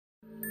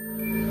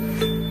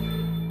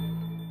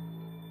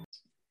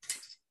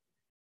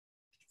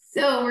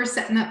So we're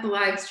setting up the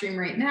live stream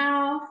right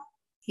now,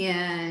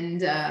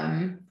 and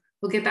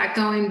we'll get that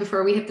going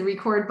before we hit the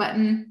record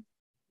button.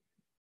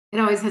 It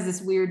always has this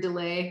weird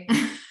delay.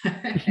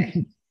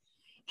 Hey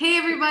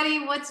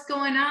everybody, what's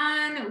going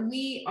on?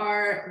 We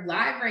are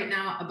live right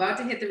now, about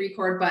to hit the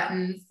record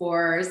button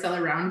for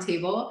Seller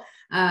Roundtable.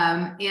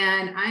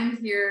 And I'm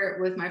here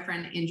with my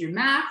friend Andrew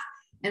Maff,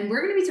 and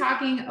we're going to be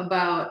talking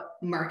about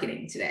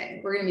marketing today.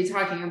 We're going to be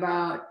talking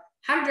about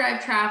how to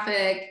drive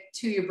traffic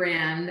to your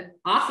brand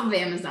off of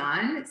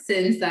Amazon,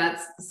 since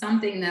that's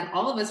something that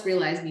all of us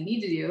realize we need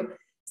to do.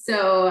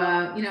 So,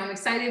 I'm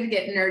excited to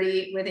get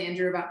nerdy with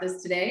Andrew about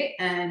this today,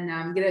 and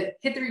I'm going to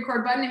hit the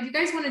record button. If you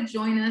guys want to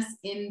join us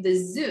in the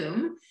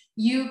Zoom,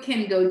 you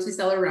can go to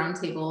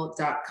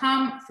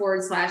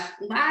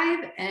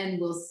sellerroundtable.com/live,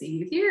 and we'll see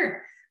you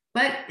here.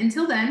 But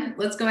until then,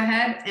 let's go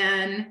ahead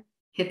and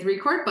hit the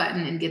record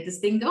button and get this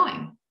thing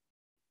going.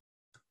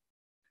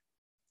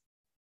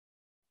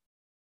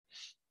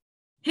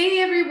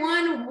 Hey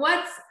everyone,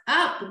 what's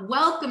up?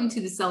 Welcome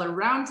to the Seller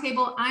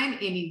Roundtable. I'm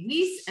Amy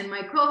Weiss, and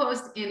my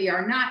co-host Andy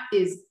Arnott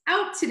is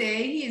out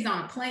today. He is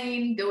on a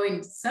plane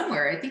going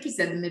somewhere. I think he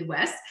said the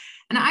Midwest.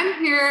 And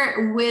I'm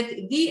here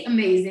with the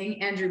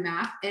amazing Andrew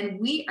Maff, and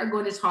we are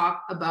going to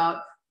talk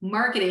about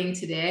marketing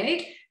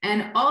today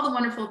and all the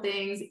wonderful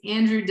things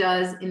Andrew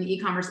does in the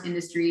e-commerce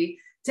industry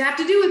to have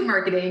to do with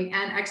marketing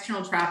and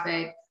external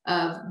traffic,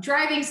 of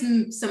driving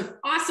some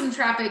awesome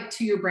traffic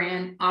to your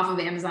brand off of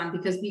Amazon,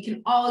 because we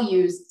can all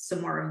use some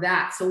more of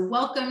that. So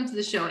welcome to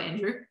the show,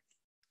 Andrew.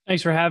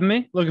 Thanks for having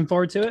me. Looking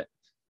forward to it.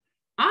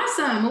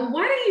 Awesome. Well,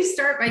 why don't you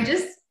start by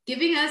just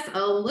giving us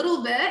a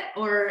little bit,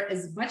 or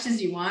as much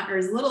as you want, or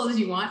as little as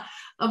you want,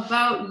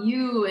 about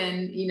you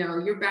and,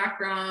 your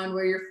background,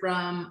 where you're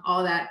from,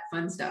 all that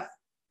fun stuff.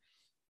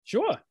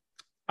 Sure. All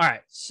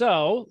right.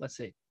 So let's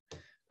see.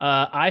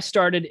 I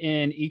started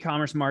in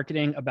e-commerce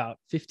marketing about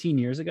 15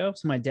 years ago.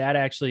 So my dad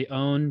actually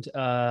owned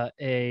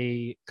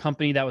a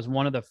company that was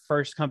one of the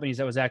first companies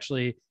that was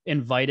actually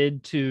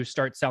invited to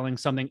start selling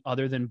something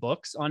other than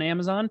books on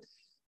Amazon.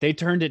 They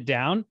turned it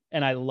down,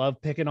 and I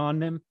love picking on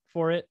them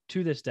for it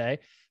to this day.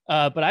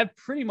 But I've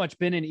pretty much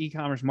been in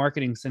e-commerce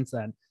marketing since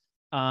then.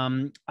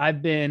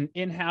 I've been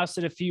in-house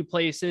at a few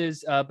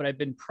places, but I've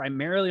been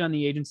primarily on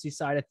the agency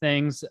side of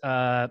things.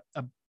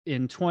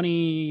 In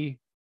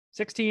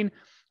 2016,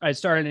 I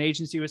started an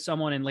agency with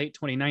someone. In late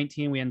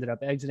 2019. We ended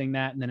up exiting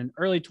that. And then in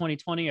early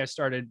 2020, I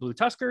started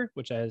BlueTuskr,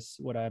 which is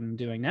what I'm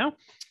doing now.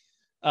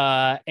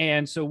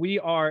 And so we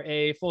are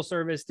a full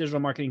service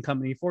digital marketing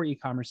company for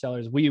e-commerce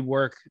sellers. We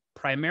work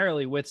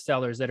primarily with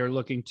sellers that are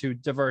looking to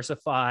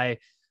diversify,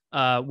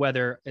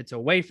 whether it's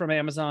away from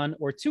Amazon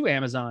or to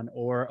Amazon,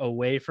 or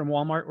away from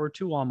Walmart or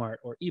to Walmart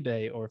or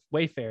eBay or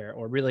Wayfair,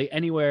 or really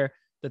anywhere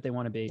that they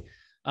want to be.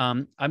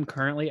 I'm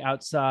currently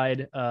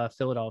outside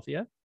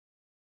Philadelphia.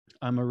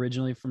 I'm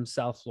originally from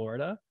South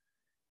Florida,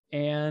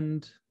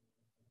 and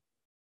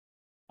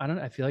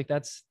I feel like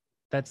that's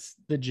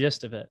the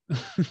gist of it.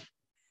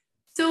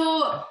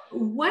 So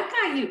what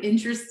got you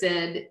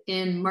interested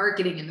in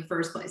marketing in the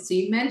first place? So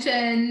you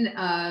mentioned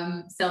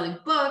selling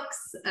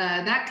books,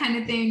 that kind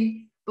of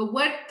thing, but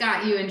what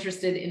got you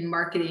interested in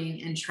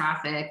marketing and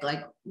traffic?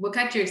 Like, what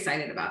got you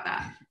excited about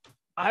that?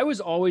 I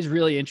was always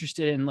really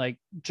interested in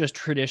just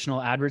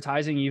traditional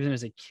advertising, even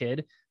as a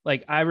kid.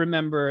 I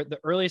remember the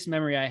earliest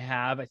memory I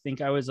have, I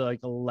think I was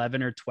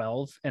 11 or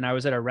 12, and I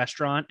was at a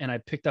restaurant and I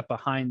picked up a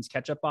Heinz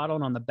ketchup bottle,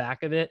 and on the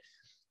back of it,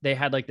 they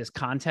had this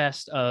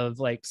contest of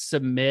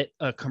submit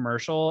a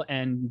commercial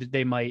and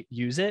they might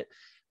use it.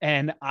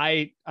 And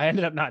I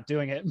ended up not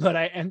doing it, but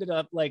I ended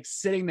up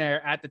sitting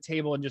there at the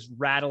table and just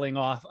rattling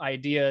off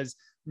ideas,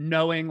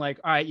 knowing all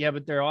right, yeah,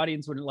 but their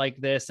audience wouldn't like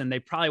this, and they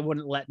probably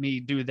wouldn't let me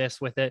do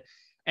this with it.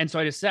 And so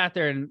I just sat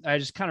there and I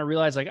just kind of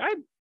realized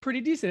I'm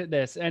pretty decent at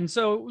this. And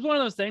so it was one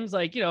of those things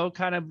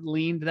kind of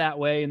leaned that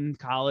way in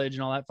college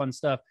and all that fun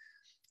stuff.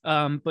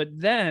 But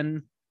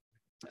then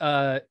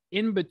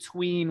in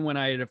between when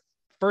I had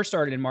first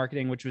started in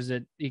marketing, which was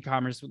at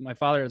e-commerce with my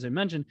father, as I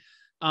mentioned,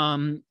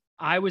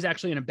 I was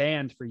actually in a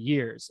band for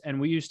years, and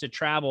we used to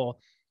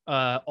travel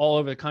all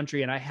over the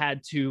country, and I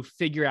had to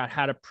figure out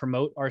how to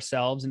promote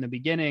ourselves in the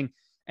beginning.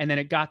 And then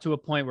it got to a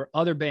point where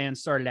other bands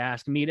started to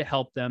ask me to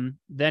help them.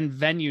 Then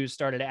venues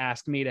started to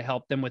ask me to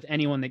help them with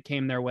anyone that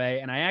came their way.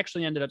 And I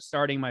actually ended up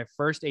starting my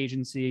first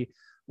agency,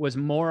 was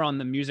more on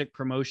the music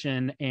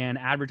promotion and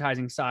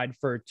advertising side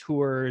for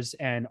tours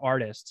and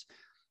artists.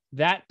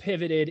 That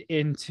pivoted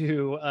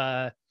into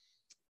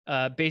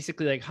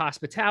basically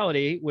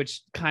hospitality,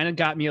 which kind of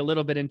got me a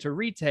little bit into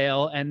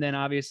retail. And then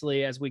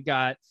obviously, as we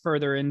got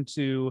further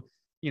into,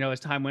 as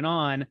time went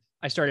on,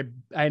 I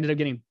ended up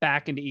getting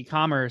back into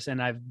e-commerce,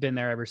 and I've been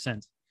there ever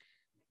since.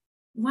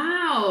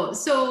 Wow.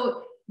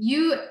 So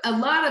a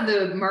lot of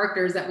the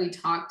marketers that we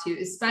talk to,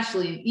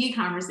 especially in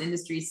e-commerce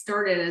industry,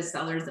 started as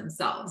sellers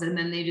themselves, and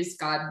then they just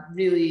got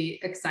really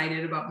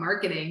excited about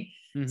marketing.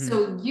 Mm-hmm.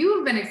 So you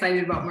have been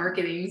excited about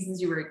marketing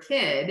since you were a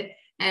kid,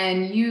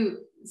 and you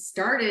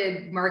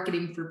started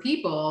marketing for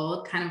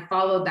people, kind of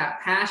followed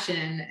that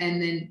passion,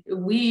 and then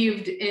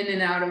weaved in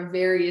and out of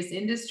various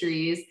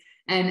industries.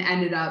 and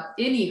ended up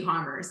in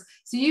e-commerce.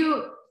 So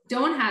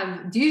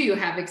do you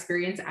have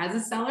experience as a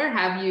seller?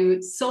 Have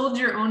you sold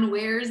your own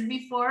wares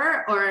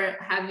before, or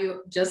have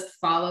you just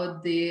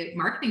followed the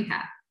marketing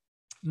path?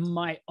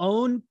 My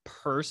own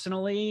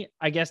personally,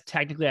 I guess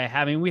technically I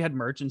have. I mean, we had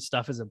merch and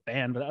stuff as a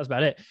band, but that was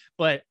about it.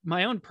 But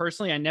my own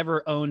personally, I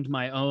never owned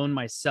my own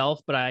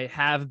myself, but I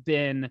have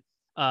been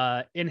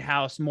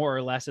in-house more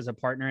or less as a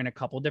partner in a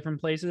couple different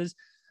places.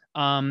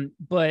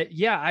 But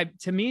yeah,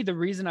 to me, the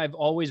reason I've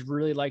always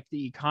really liked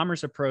the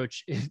e-commerce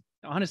approach is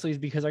honestly is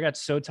because I got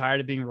so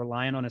tired of being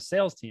reliant on a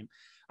sales team.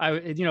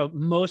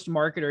 Most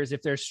marketers,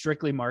 if they're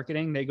strictly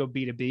marketing, they go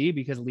B2B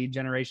because lead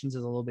generations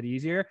is a little bit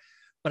easier.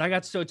 But I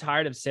got so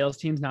tired of sales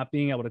teams not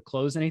being able to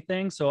close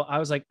anything. So I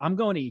was like, I'm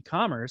going to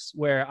e-commerce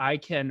where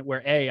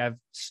A, I've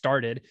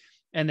started,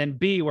 and then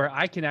B, where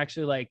I can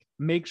actually like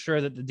make sure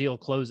that the deal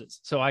closes.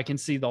 So I can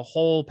see the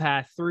whole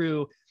path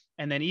through,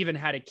 and then even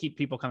how to keep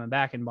people coming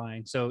back and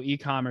buying. So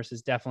e-commerce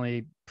has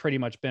definitely pretty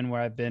much been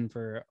where I've been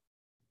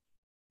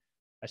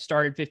I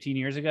started 15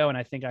 years ago, and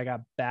I think I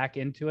got back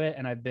into it,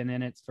 and I've been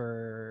in it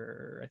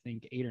for, I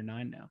think, 8 or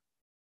 9 now.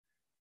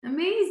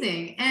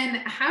 Amazing. And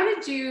how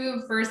did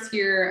you first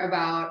hear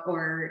about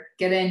or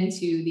get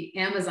into the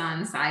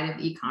Amazon side of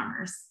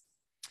e-commerce?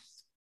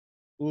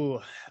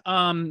 Well,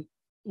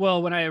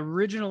 when I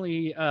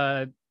originally,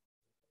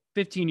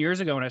 15 years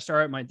ago, when I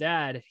started with my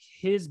dad,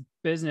 his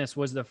business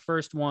was the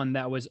first one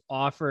that was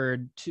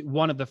offered to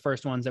one of the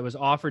first ones that was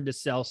offered to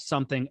sell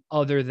something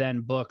other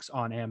than books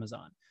on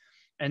Amazon.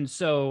 And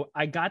so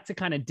I got to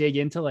kind of dig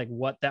into like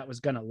what that was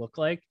going to look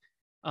like.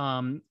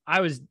 I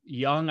was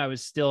young. I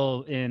was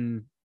still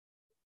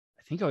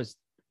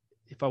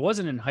if I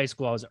wasn't in high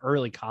school, I was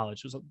early college.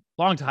 It was a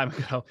long time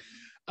ago.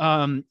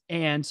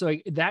 And so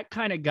that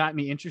kind of got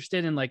me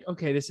interested in like,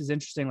 okay, this is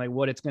interesting, like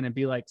what it's going to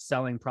be like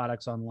selling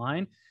products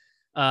online.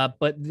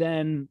 But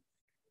then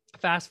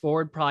fast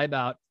forward probably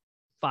about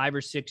 5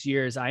 or 6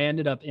 years, I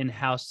ended up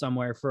in-house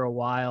somewhere for a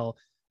while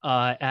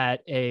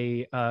at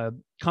a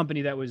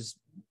company that was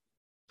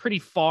pretty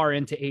far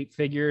into 8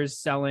 figures,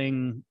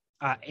 selling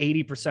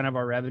 80% of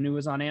our revenue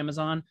was on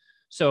Amazon.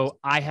 So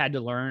I had to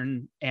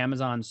learn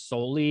Amazon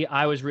solely.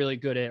 I was really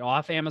good at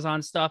off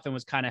Amazon stuff and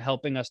was kind of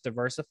helping us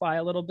diversify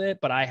a little bit,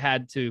 but I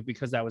had to,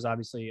 because that was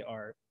obviously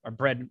our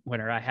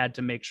breadwinner, I had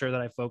to make sure that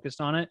I focused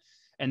on it.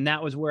 And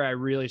that was where I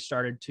really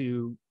started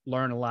to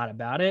learn a lot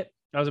about it.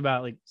 That was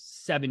about like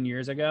 7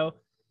 years ago.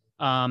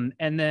 And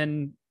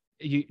then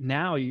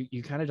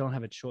you kind of don't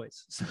have a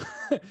choice.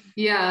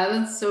 Yeah,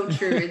 that's so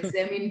true.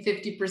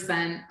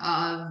 50%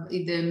 of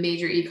the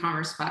major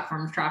e-commerce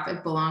platform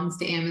traffic belongs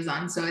to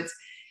Amazon. So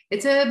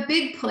it's a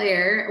big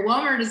player.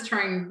 Walmart is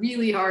trying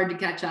really hard to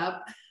catch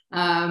up.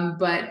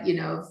 But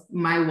if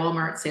my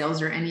Walmart sales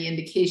are any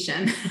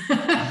indication,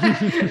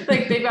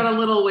 like they've got a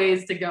little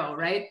ways to go,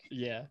 right?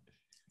 Yeah.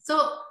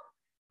 So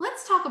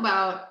let's talk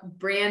about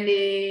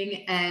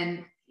branding.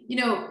 And,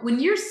 when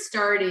you're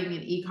starting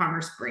an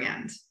e-commerce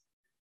brand,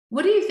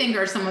 what do you think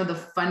are some of the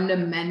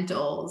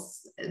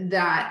fundamentals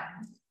that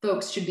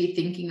folks should be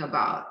thinking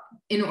about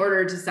in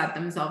order to set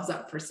themselves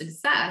up for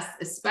success,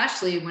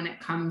 especially when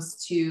it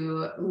comes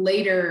to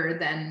later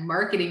than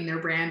marketing their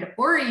brand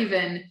or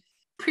even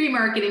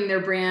pre-marketing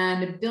their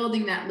brand,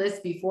 building that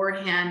list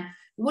beforehand?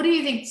 What do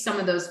you think some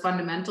of those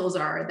fundamentals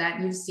are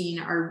that you've seen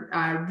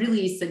are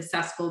really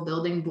successful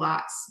building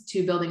blocks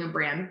to building a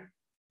brand?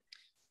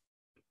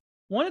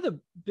 One of the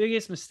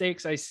biggest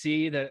mistakes I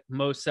see that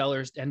most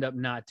sellers end up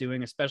not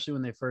doing, especially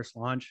when they first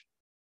launch,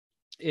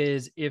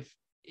 is if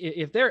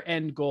their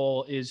end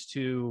goal is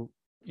to,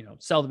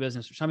 sell the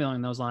business or something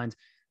along those lines,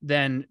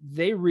 then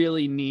they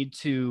really need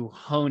to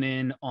hone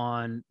in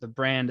on the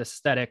brand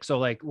aesthetic. So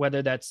like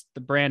whether that's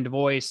the brand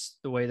voice,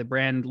 the way the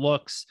brand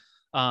looks,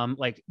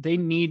 like they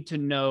need to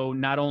know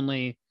not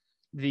only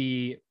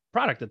the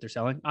product that they're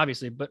selling,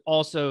 obviously, but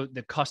also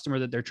the customer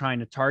that they're trying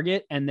to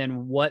target, and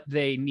then what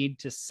they need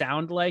to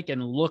sound like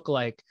and look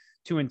like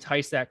to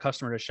entice that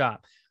customer to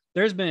shop.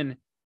 There's been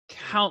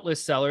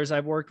countless sellers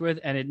I've worked with,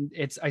 and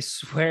I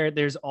swear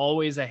there's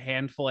always a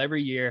handful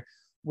every year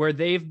where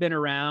they've been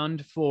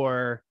around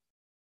for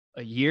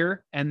a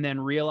year and then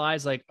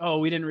realize like, oh,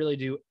 we didn't really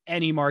do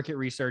any market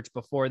research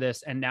before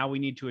this, and now we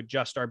need to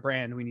adjust our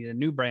brand. We need a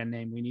new brand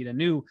name. We need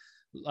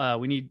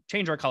we need to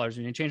change our colors.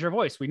 We need to change our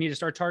voice. We need to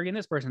start targeting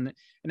this person.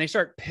 And they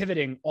start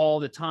pivoting all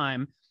the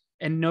time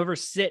and never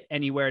sit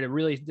anywhere to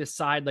really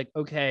decide like,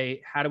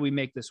 okay, how do we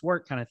make this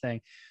work kind of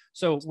thing.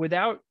 So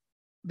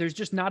there's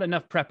just not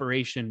enough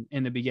preparation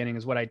in the beginning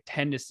is what I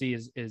tend to see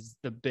is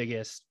the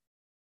biggest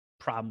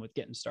problem with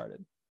getting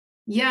started.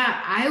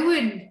 Yeah, I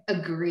would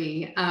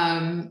agree.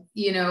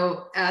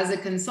 As a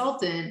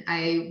consultant,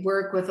 I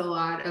work with a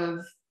lot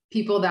of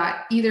people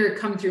that either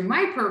come through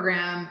my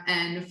program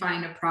and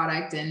find a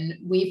product, and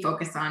we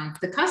focus on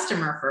the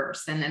customer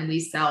first, and then we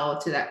sell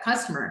to that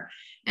customer.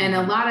 And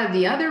a lot of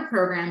the other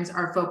programs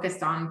are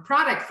focused on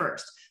product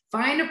first.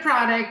 Find a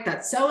product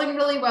that's selling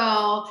really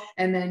well,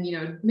 and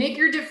then, make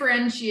your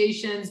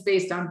differentiations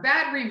based on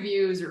bad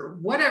reviews or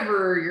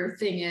whatever your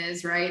thing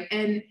is, right?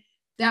 And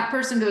that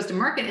person goes to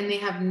market and they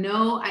have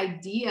no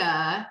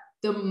idea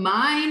the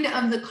mind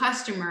of the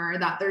customer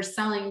that they're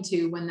selling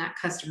to when that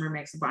customer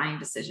makes a buying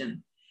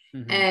decision.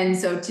 Mm-hmm. And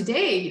so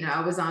today, you know,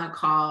 I was on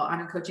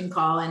a coaching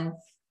call,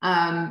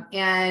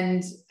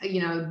 and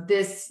you know,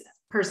 this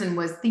person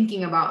was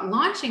thinking about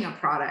launching a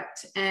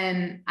product.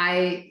 And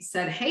I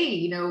said, hey,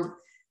 you know,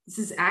 this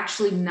is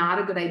actually not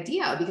a good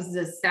idea because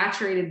it's a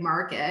saturated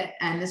market.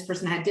 And this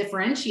person had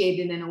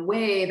differentiated in a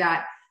way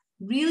that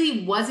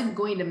really wasn't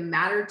going to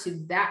matter to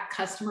that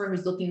customer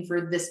who's looking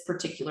for this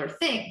particular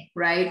thing,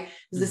 right?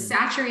 It's a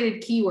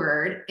saturated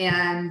keyword.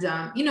 And,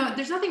 you know,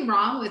 there's nothing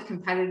wrong with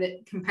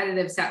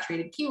competitive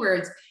saturated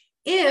keywords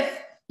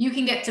if you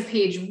can get to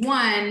page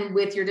 1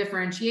 with your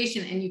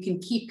differentiation and you can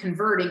keep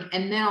converting.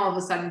 And then all of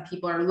a sudden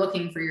people are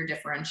looking for your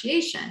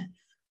differentiation.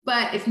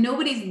 But if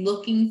nobody's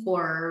looking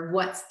for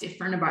what's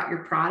different about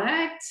your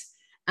product,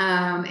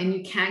 and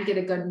you can't get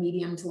a good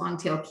medium to long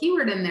tail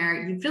keyword in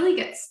there, you really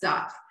get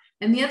stuck.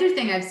 And the other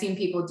thing I've seen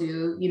people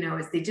do, you know,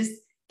 is they just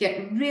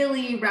get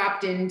really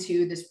wrapped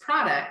into this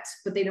product,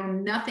 but they know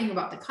nothing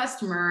about the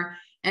customer.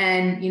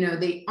 And, you know,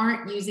 they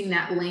aren't using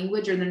that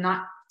language, or they're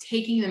not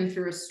taking them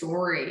through a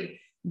story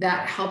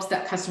that helps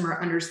that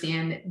customer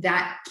understand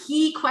that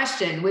key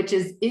question, which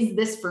is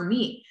this for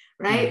me?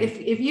 Right?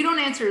 If you don't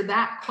answer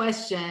that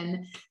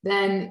question,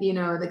 then, you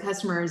know, the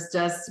customer is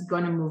just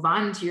going to move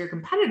on to your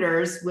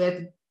competitors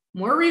with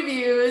more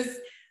reviews,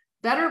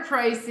 better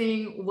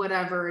pricing,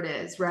 whatever it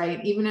is,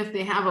 right? Even if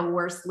they have a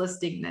worse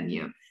listing than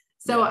you.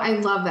 So I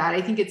love that.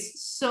 I think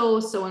it's so,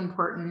 so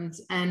important.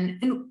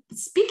 And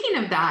speaking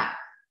of that,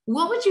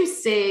 what would you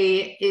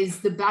say is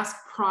the best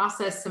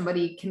process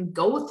somebody can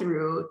go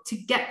through to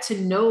get to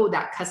know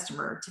that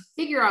customer, to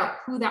figure out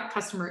who that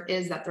customer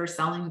is that they're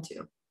selling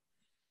to?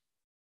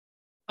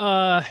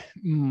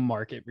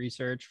 Market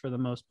research for the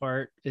most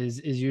part is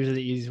usually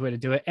the easiest way to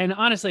do it. And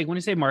honestly, when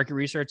you say market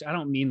research, I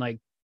don't mean like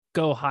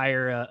go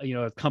hire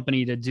a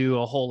company to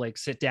do a whole like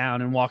sit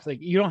down and walk.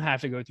 Like, you don't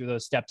have to go through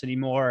those steps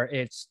anymore.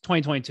 It's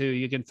 2022.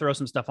 You can throw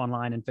some stuff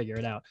online and figure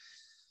it out.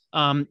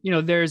 You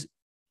know, there's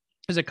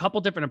a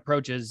couple different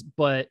approaches,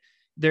 but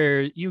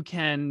you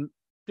can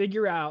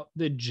figure out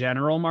the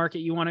general market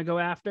you want to go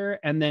after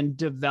and then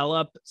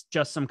develop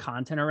just some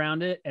content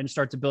around it and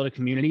start to build a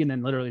community, and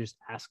then literally just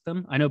ask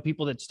them. I know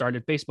people that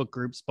started Facebook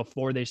groups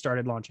before they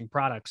started launching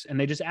products, and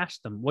they just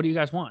asked them, what do you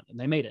guys want? And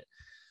they made it.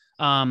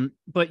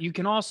 But you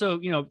can also,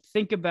 you know,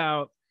 think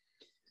about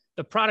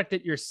the product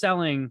that you're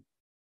selling.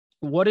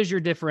 What is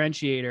your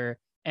differentiator?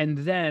 And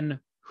then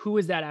who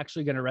is that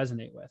actually going to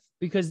resonate with?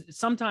 Because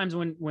sometimes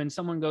when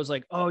someone goes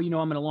like, oh, you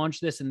know, I'm going to launch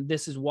this and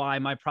this is why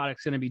my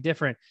product's going to be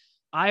different,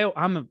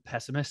 I'm a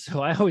pessimist.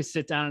 So I always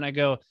sit down and I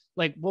go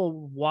like, well,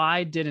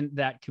 why didn't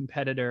that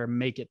competitor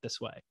make it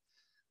this way?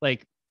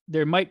 Like,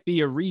 there might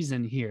be a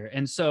reason here.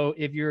 And so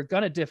if you're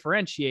going to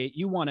differentiate,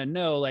 you want to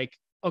know like,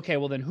 okay,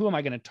 well then who am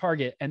I going to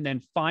target? And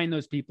then find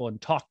those people and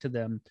talk to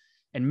them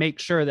and make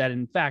sure that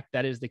in fact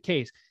that is the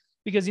case.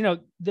 Because, you know,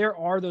 there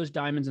are those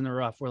diamonds in the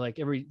rough where like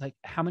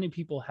how many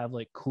people have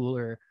like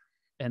cooler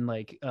and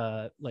like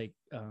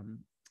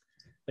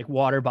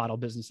water bottle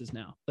businesses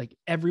now? Like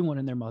everyone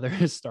and their mother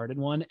has started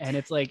one. And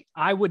it's like,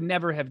 I would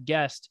never have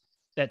guessed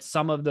that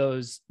some of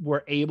those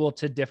were able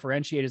to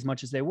differentiate as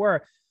much as they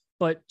were.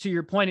 But to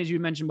your point, as you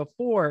mentioned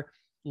before,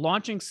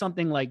 launching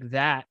something like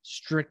that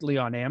strictly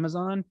on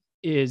Amazon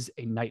is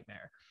a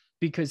nightmare,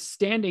 because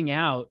standing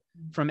out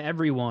from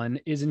everyone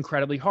is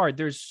incredibly hard.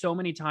 There's so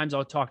many times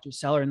I'll talk to a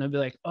seller and they'll be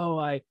like, oh,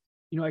 I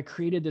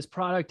created this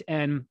product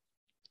and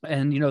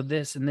you know,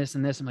 this and this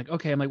and this. I'm like,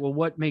 okay. I'm like, well,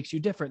 what makes you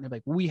different? And they're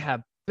like, we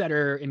have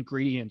better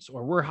ingredients,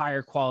 or we're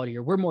higher quality,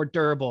 or we're more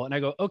durable. And I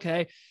go,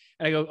 okay.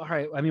 And I go, all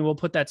right, I mean, we'll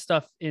put that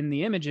stuff in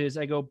the images.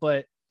 I go,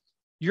 but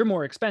you're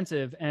more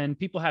expensive and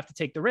people have to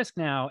take the risk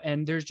now.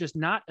 And there's just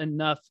not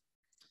enough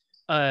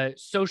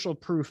social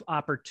proof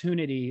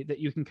opportunity that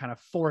you can kind of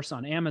force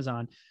on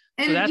Amazon.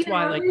 And so that's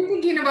why, like, you're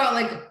thinking about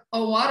like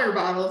a water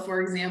bottle,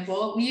 for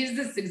example. We use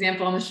this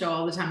example on the show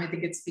all the time. I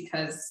think it's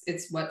because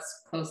it's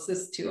what's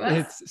closest to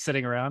us. It's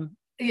sitting around.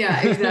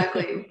 Yeah,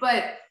 exactly.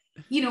 But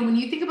you know, when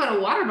you think about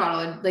a water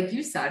bottle, like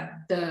you said,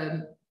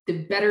 the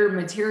better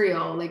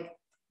material, like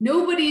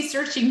nobody's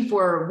searching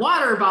for a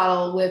water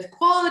bottle with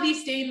quality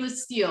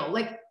stainless steel.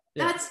 Like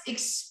that's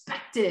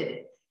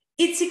expected.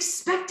 It's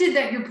expected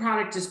that your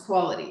product is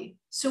quality.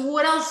 So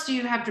what else do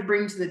you have to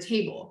bring to the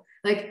table?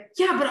 Like,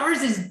 yeah, but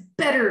ours is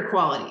better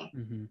quality.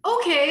 Mm-hmm.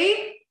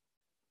 Okay.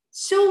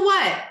 So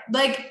what?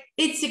 Like,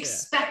 it's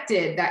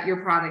expected that your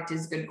product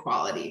is good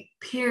quality,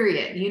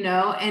 period, you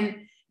know?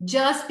 And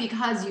just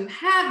because you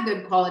have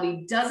good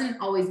quality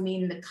doesn't always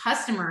mean the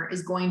customer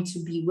is going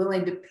to be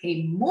willing to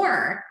pay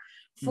more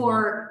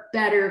for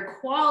better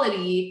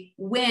quality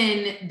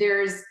when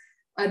there's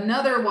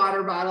another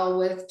water bottle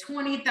with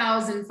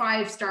 20,000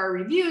 5-star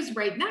reviews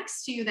right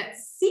next to you that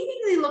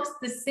seemingly looks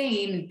the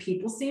same and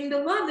people seem to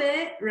love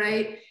it,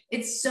 right?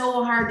 It's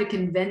so hard to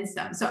convince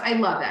them. So I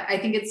love that. I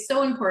think it's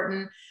so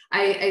important.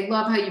 I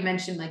love how you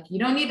mentioned, like, you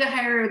don't need to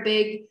hire a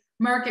big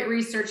market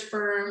research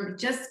firm.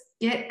 Just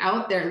get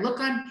out there, look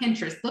on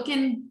Pinterest, look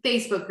in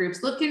Facebook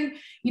groups, look in,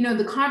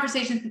 the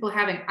conversations people are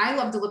having. I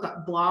love to look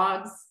up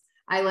blogs.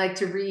 I like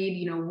to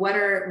read,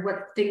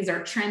 what things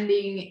are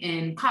trending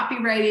in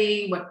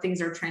copywriting, what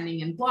things are trending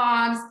in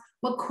blogs,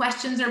 what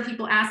questions are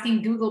people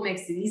asking. Google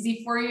makes it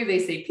easy for you. They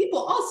say people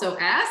also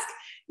ask.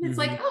 And it's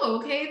like,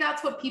 oh, okay,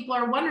 that's what people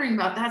are wondering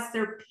about. That's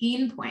their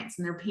pain points,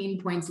 and their pain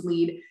points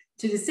lead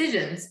to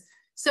decisions.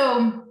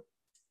 So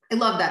I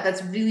love that.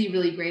 That's really,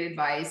 really great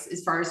advice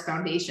as far as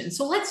foundation.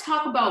 So let's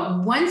talk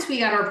about once we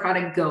got our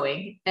product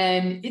going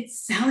and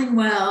it's selling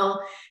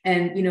well,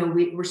 and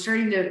we're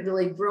starting to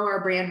really grow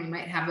our brand. We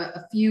might have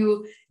a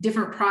few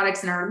different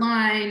products in our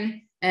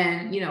line,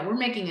 and we're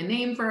making a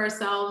name for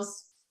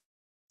ourselves.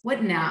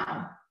 What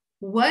now?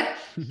 What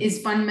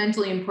is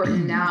fundamentally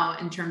important now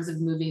in terms of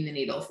moving the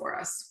needle for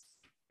us?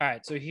 All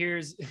right. So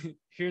here's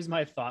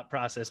my thought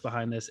process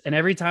behind this. And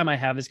every time I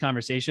have this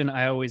conversation,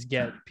 I always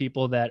get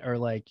people that are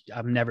like,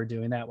 I'm never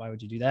doing that. Why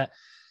would you do that?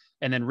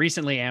 And then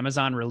recently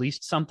Amazon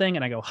released something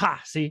and I go,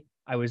 ha, see,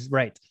 I was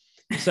right.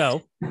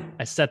 So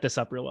I set this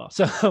up real well.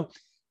 So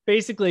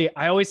basically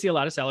I always see a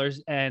lot of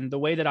sellers, and the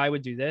way that I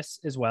would do this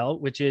as well,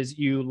 which is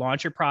you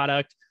launch your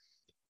product,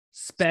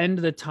 spend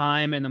the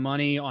time and the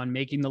money on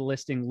making the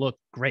listing look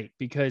great.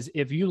 Because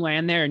if you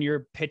land there and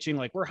you're pitching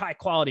like we're high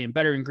quality and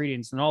better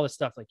ingredients and all this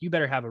stuff, like you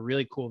better have a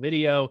really cool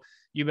video.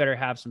 You better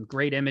have some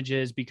great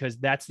images, because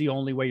that's the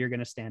only way you're going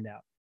to stand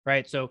out.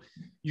 Right. So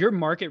your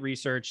market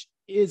research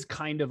is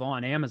kind of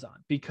on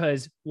Amazon,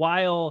 because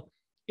while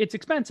it's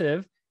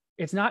expensive,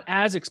 it's not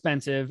as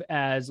expensive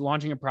as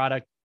launching a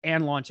product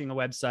and launching a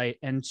website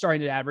and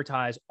starting to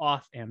advertise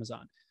off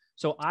Amazon.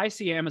 So I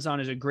see Amazon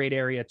as a great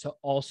area to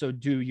also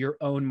do your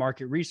own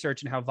market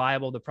research and how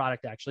viable the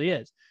product actually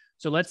is.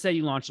 So let's say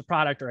you launch a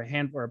product or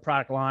a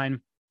product line.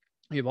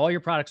 You have all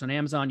your products on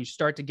Amazon. You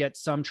start to get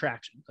some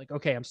traction. Like,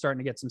 okay, I'm starting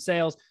to get some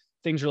sales.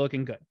 Things are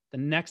looking good. The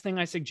next thing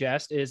I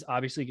suggest is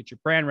obviously get your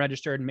brand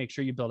registered and make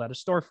sure you build out a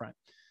storefront.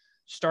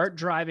 Start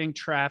driving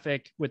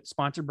traffic with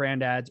sponsored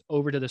brand ads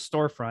over to the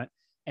storefront,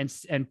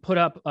 and put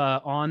up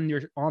on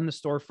the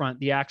storefront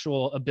the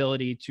actual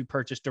ability to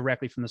purchase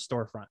directly from the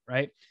storefront,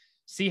 right?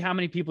 See how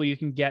many people you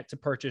can get to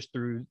purchase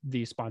through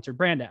the sponsored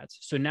brand ads.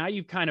 So now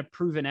you've kind of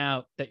proven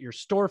out that your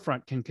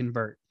storefront can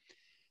convert.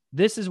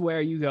 This is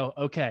where you go,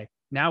 okay,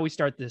 now we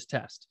start this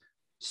test.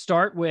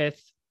 Start with,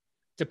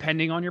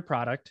 depending on your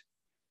product,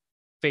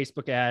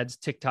 Facebook ads,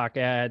 TikTok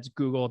ads,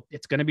 Google.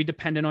 It's going to be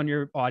dependent on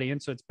your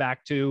audience. So it's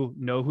back to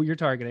know who you're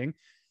targeting.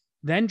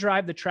 Then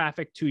drive the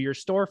traffic to your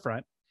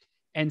storefront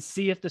and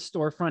see if the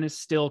storefront is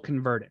still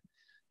converting.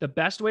 The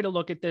best way to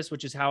look at this,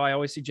 which is how I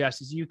always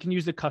suggest, is you can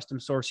use the custom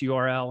source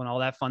URL and all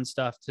that fun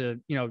stuff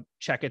to,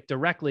 check it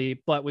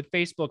directly. But with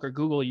Facebook or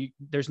Google,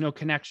 there's no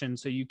connection,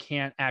 so you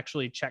can't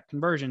actually check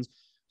conversions.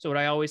 So what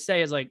I always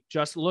say is like,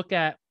 just look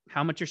at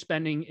how much you're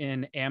spending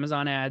in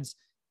Amazon ads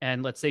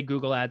and let's say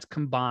Google ads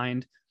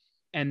combined.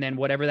 And then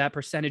whatever that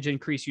percentage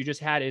increase you just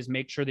had is,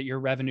 make sure that your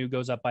revenue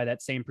goes up by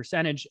that same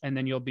percentage. And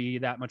then you'll be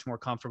that much more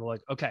comfortable.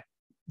 Like, okay,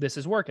 this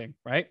is working,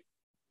 right?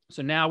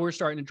 So now we're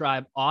starting to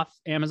drive off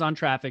Amazon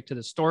traffic to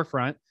the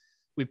storefront.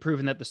 We've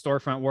proven that the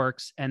storefront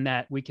works and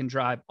that we can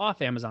drive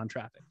off Amazon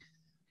traffic.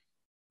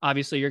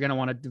 Obviously, you're going to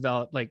want to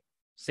develop, like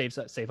save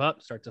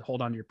up, start to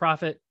hold on to your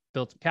profit,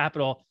 build some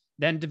capital,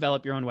 then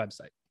develop your own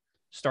website.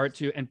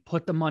 And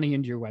put the money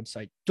into your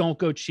website. Don't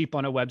go cheap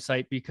on a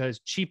website,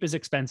 because cheap is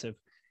expensive.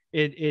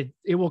 It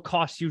will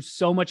cost you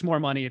so much more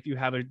money if you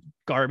have a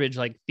garbage,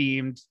 like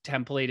themed,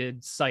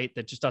 templated site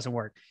that just doesn't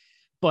work.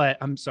 But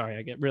I'm sorry,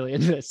 I get really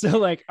into this. So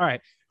like, all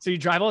right. So you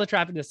drive all the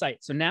traffic to the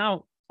site. So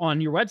now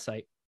on your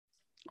website,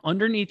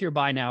 underneath your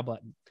buy now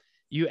button,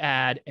 you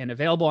add an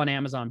available on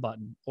Amazon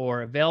button,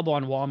 or available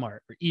on Walmart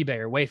or eBay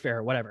or Wayfair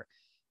or whatever,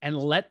 and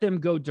let them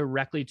go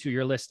directly to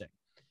your listing.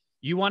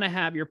 You want to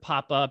have your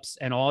pop-ups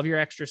and all of your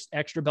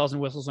extra bells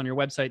and whistles on your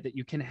website that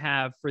you can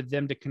have for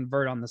them to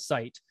convert on the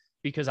site,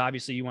 because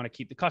obviously you want to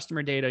keep the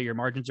customer data. Your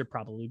margins are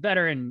probably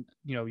better, and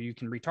you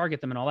can retarget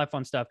them and all that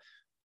fun stuff.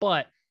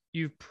 But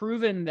you've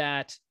proven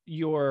that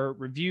your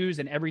reviews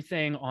and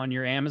everything on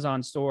your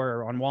Amazon store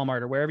or on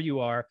Walmart or wherever you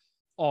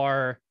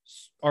are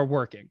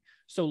working.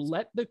 So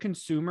let the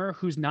consumer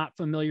who's not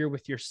familiar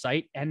with your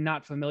site and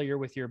not familiar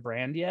with your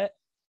brand yet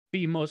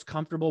be most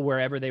comfortable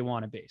wherever they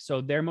want to be.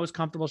 So they're most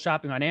comfortable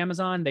shopping on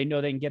Amazon. They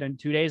know they can get it in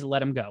 2 days, let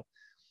them go.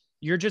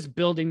 You're just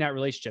building that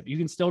relationship. You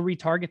can still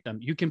retarget them.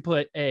 You can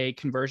put a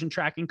conversion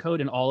tracking code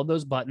in all of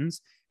those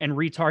buttons and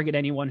retarget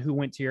anyone who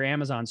went to your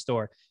Amazon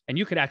store. And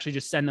you could actually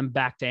just send them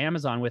back to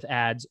Amazon with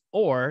ads,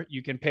 or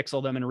you can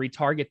pixel them and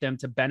retarget them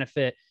to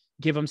benefit,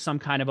 give them some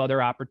kind of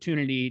other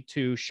opportunity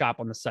to shop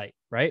on the site,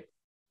 right?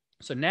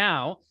 So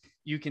now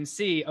you can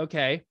see,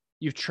 okay,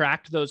 you've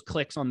tracked those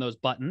clicks on those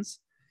buttons.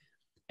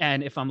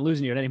 And if I'm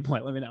losing you at any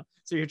point, let me know.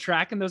 So you're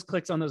tracking those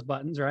clicks on those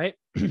buttons, right?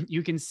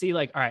 You can see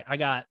like, all right, I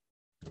got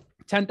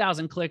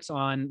 10,000 clicks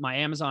on my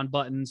Amazon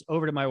buttons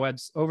over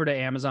to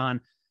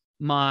Amazon.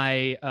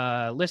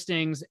 My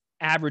listings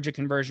average a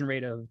conversion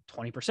rate of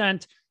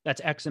 20%.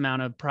 That's X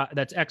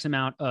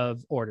amount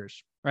of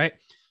orders, right?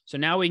 So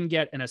now we can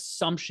get an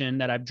assumption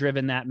that I've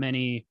driven that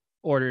many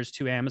orders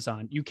to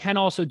Amazon. You can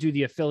also do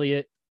the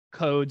affiliate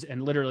codes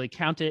and literally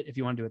count it if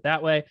you want to do it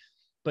that way.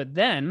 But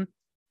then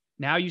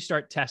now you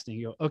start testing.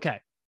 You go, okay,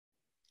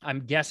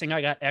 I'm guessing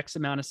I got X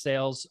amount of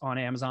sales on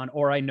Amazon,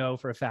 or I know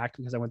for a fact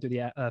because I went through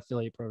the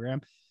affiliate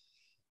program.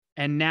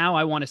 And now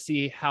I want to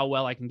see how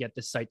well I can get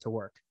this site to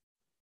work.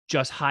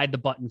 Just hide the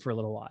button for a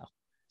little while.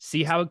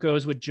 See how it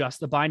goes with just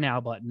the buy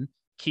now button.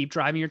 Keep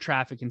driving your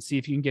traffic and see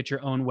if you can get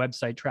your own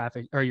website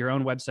traffic or your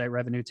own website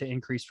revenue to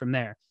increase from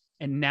there.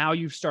 And now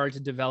you've started to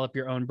develop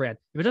your own brand.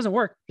 If it doesn't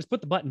work, just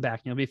put the button back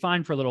and you'll be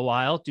fine for a little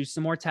while. Do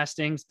some more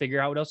testings,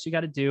 figure out what else you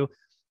got to do.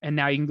 And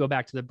now you can go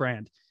back to the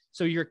brand.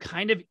 So you're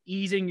kind of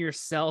easing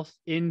yourself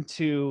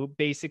into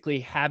basically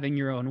having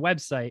your own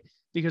website,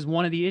 because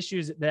one of the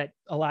issues that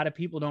a lot of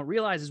people don't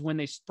realize is when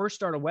they first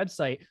start a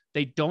website,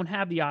 they don't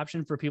have the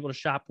option for people to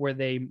shop where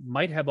they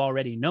might have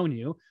already known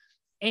you.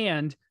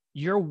 And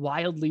you're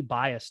wildly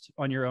biased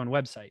on your own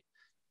website.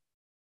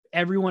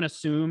 Everyone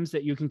assumes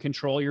that you can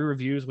control your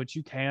reviews, which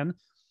you can.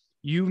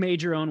 You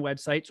made your own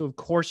website. So of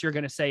course you're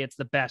going to say it's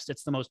the best,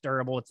 it's the most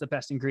durable, it's the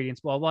best ingredients,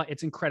 blah, blah, blah.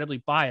 It's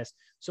incredibly biased.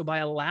 So by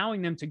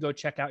allowing them to go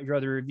check out your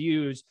other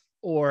reviews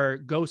or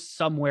go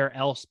somewhere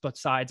else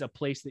besides a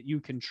place that you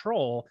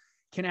control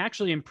can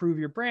actually improve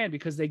your brand,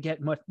 because they get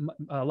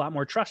a lot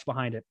more trust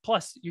behind it.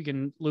 Plus you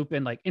can loop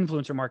in like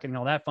influencer marketing,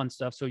 all that fun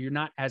stuff. So you're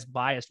not as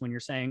biased when you're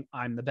saying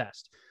I'm the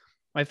best.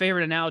 My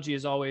favorite analogy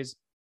is always,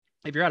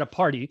 if you're at a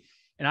party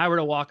and I were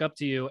to walk up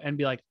to you and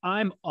be like,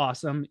 I'm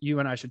awesome, you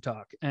and I should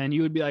talk. And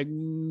you would be like,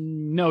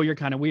 no, you're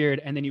kind of weird.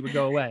 And then you would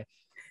go away.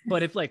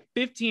 But if like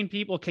 15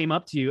 people came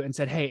up to you and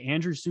said, hey,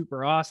 Andrew's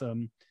super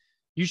awesome,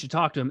 you should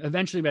talk to him.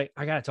 Eventually, like,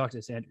 I got to talk to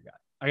this Andrew guy.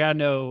 I got to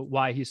know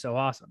why he's so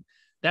awesome.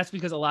 That's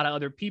because a lot of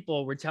other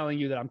people were telling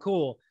you that I'm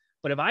cool.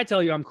 But if I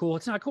tell you I'm cool,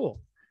 it's not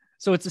cool.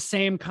 So it's the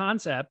same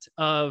concept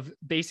of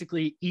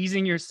basically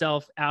easing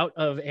yourself out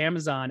of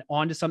Amazon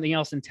onto something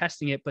else and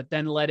testing it, but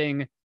then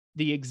letting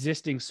the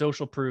existing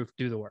social proof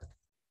do the work.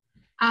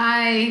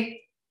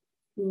 I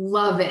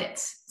love it.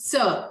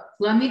 So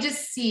let me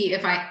just see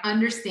if I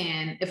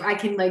understand, if I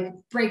can like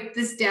break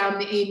this down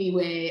the Amy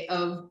way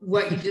of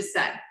what you just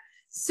said.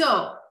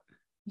 So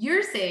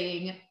you're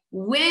saying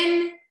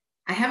when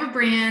I have a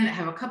brand, I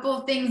have a couple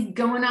of things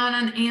going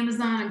on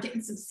Amazon, I'm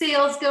getting some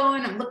sales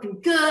going, I'm looking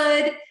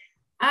good,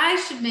 I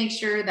should make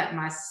sure that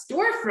my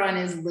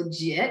storefront is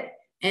legit.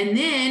 And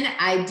then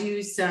I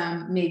do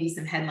maybe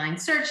some headline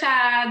search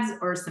ads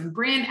or some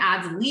brand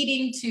ads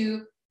leading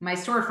to my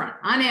storefront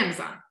on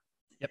Amazon.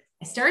 Yep.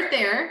 I start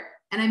there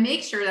and I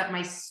make sure that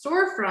my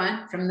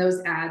storefront from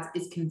those ads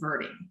is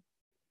converting.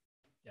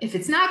 Yep. If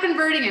it's not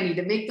converting, I need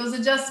to make those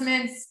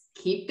adjustments,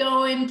 keep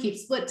going, keep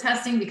split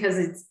testing, because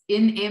it's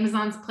in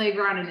Amazon's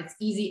playground and it's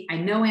easy. I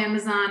know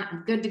Amazon,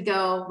 I'm good to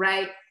go,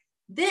 right?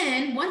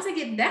 Then once I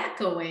get that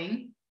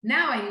going,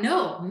 now I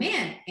know,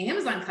 man,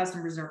 Amazon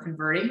customers are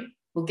converting.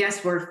 Well,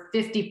 guess where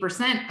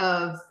 50%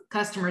 of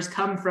customers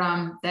come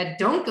from that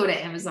don't go to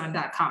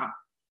Amazon.com?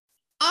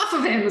 Off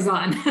of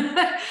Amazon.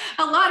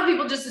 A lot of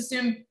people just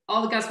assume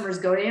all the customers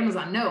go to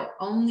Amazon. No,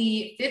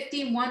 only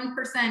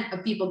 51%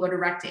 of people go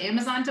direct to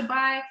Amazon to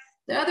buy.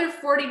 The other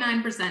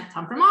 49%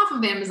 come from off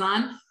of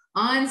Amazon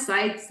on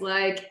sites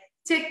like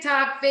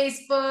TikTok,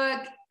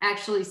 Facebook.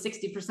 Actually,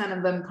 60%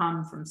 of them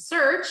come from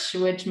search,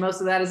 which most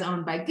of that is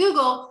owned by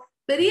Google.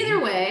 But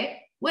either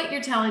way, what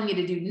you're telling me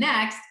to do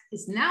next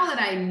is, now that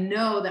I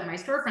know that my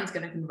storefront's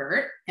going to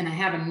convert and I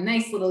have a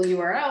nice little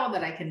URL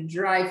that I can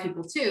drive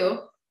people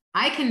to,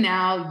 I can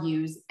now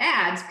use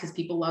ads, because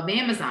people love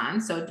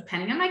Amazon. So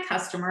depending on my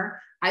customer,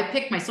 I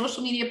pick my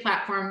social media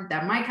platform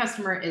that my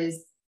customer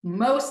is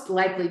most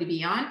likely to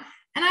be on,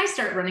 and I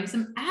start running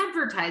some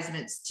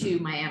advertisements to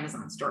my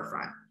Amazon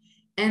storefront.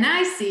 And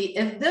I see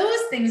if those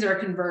things are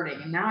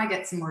converting, and now I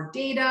get some more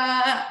data,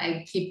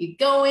 I keep it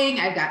going.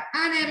 I've got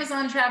on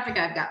Amazon traffic,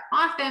 I've got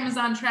off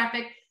Amazon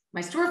traffic,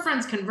 my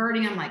storefront's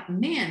converting. I'm like,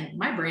 man,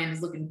 my brand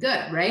is looking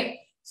good, right?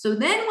 So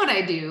then what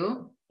I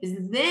do is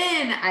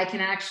then I can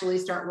actually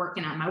start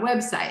working on my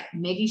website,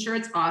 making sure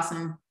it's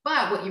awesome.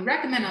 But what you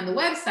recommend on the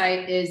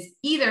website is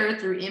either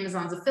through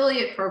Amazon's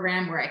affiliate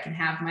program, where I can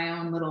have my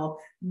own little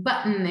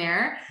button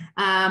there.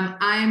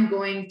 I'm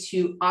going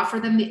to offer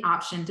them the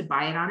option to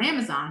buy it on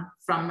Amazon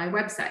from my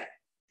website.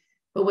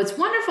 But what's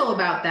wonderful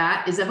about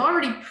that is I've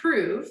already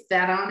proved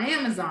that on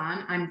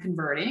Amazon I'm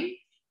converting,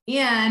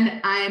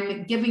 and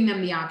I'm giving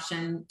them the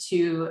option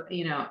to,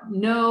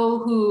 know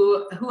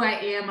who I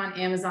am on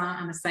Amazon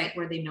on a site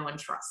where they know and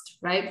trust,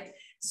 right?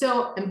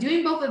 So I'm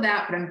doing both of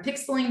that, but I'm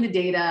pixeling the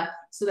data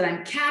so that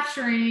I'm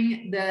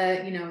capturing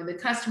the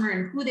customer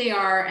and who they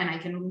are, and I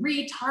can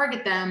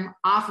retarget them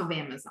off of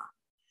Amazon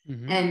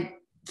and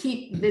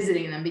keep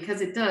visiting them, because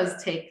it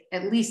does take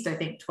at least, I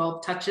think,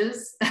 12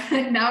 touches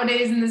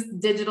nowadays in this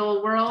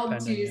digital world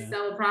to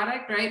sell a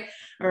product, right?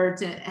 Or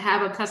to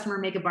have a customer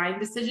make a buying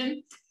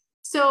decision.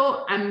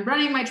 So I'm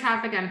running my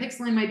traffic, I'm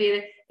pixeling my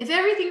data. If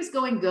everything's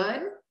going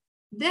good,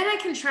 then I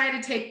can try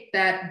to take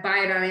that buy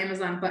it on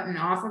Amazon button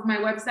off of my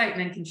website, and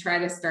then can try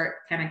to start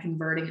kind of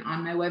converting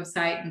on my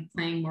website and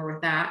playing more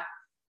with that.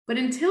 But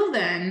until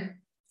then,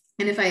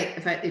 And if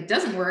it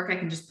doesn't work, I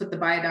can just put the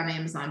buy it on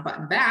Amazon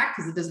button back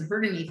because it doesn't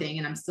hurt anything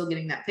and I'm still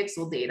getting that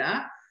pixel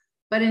data.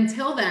 But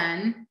until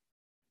then,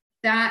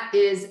 that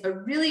is a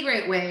really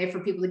great way for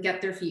people to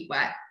get their feet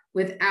wet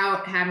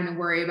without having to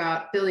worry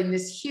about building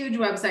this huge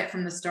website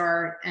from the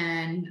start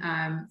and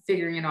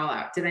figuring it all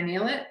out. Did I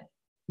nail it?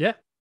 Yeah.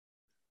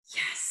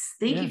 Yes.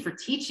 Thank you for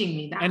teaching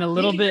me that. And a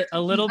little bit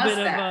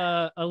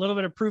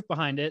of proof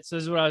behind it. So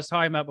this is what I was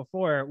talking about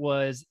before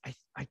was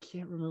I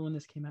can't remember when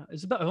this came out.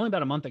 It's only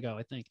about a month ago,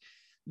 I think,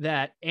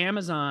 that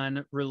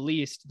Amazon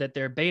released that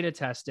they're beta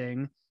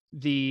testing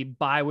the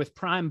buy with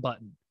Prime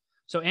button.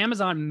 So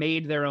Amazon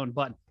made their own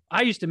button.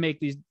 I used to make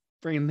these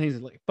freaking things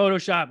like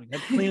Photoshop. We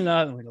got to clean it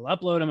up and we got to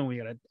upload them and we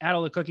got to add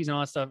all the cookies and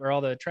all that stuff or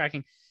all the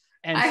tracking.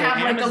 And I so have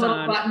Amazon, like a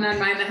little button on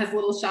mine that has a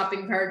little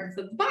shopping cart and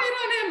says buy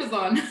it on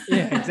Amazon.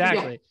 Yeah,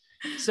 exactly.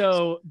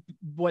 So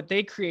what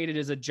they created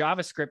is a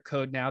JavaScript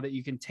code now that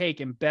you can take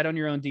and embed on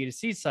your own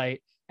D2C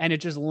site. And it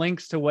just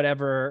links to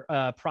whatever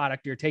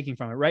product you're taking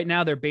from it. Right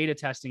now, they're beta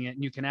testing it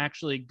and you can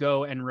actually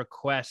go and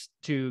request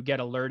to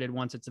get alerted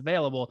once it's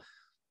available.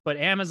 But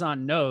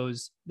Amazon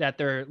knows that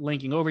they're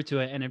linking over to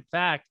it. And in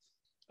fact,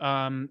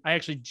 I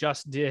actually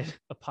just did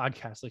a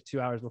podcast like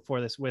 2 hours before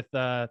this with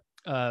Ben,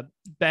 the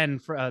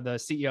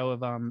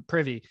CEO of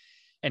Privy.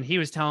 And he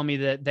was telling me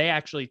that they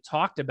actually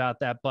talked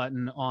about that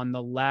button on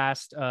the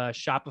last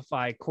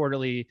Shopify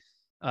quarterly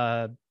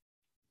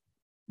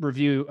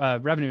review,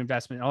 revenue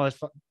investment, all this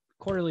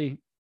quarterly.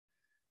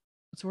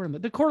 What's the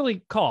word? The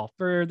quarterly call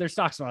for their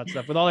stocks and all that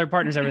stuff with all their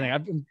partners, everything.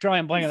 I'm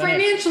drawing blank on that.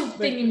 Financial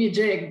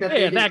thingamajig.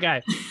 Yeah, that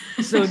guy.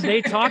 So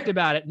they talked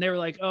about it and they were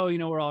like, oh,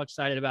 we're all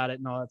excited about it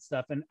and all that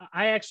stuff. And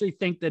I actually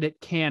think that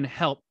it can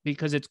help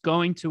because it's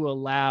going to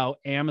allow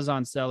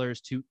Amazon sellers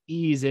to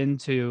ease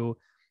into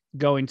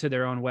going to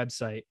their own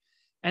website.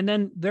 And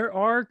then there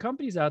are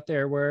companies out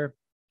there where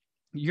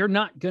you're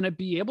not going to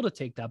be able to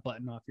take that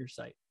button off your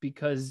site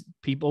because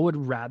people would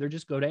rather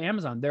just go to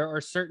Amazon. There are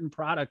certain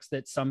products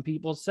that some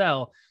people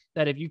sell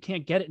that if you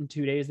can't get it in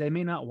 2 days, they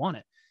may not want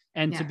it.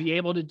 And to be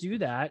able to do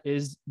that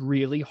is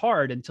really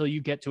hard until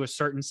you get to a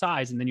certain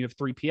size. And then you have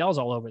 3PLs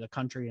all over the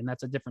country. And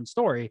that's a different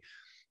story.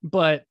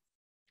 But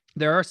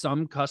there are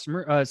some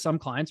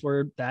clients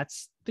where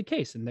that's the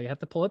case and they have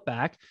to pull it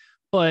back.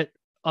 But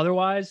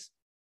otherwise,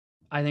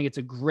 I think it's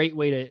a great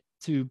way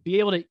to be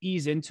able to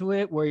ease into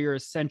it where you're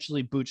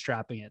essentially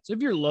bootstrapping it. So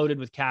if you're loaded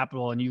with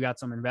capital and you got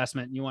some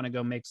investment and you want to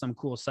go make some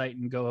cool site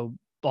and go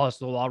balls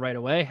to the wall right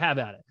away, have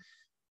at it.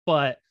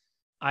 But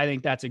I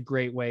think that's a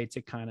great way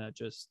to kind of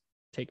just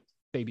take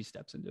baby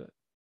steps into it.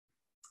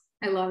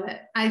 I love it.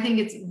 I think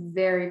it's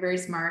very, very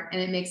smart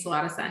and it makes a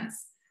lot of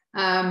sense.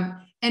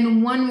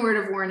 And one word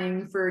of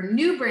warning for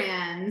new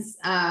brands,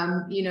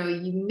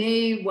 you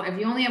may, if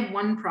you only have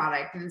one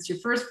product and it's your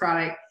first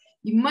product,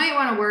 you might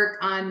want to work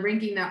on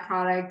ranking that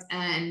product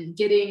and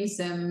getting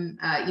some,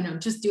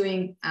 just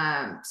doing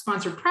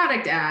sponsored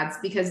product ads,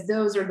 because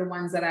those are the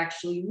ones that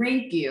actually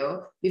rank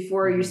you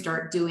before you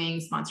start doing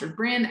sponsored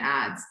brand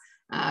ads.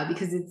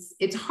 Because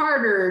it's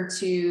harder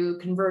to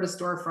convert a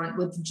storefront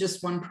with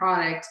just one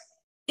product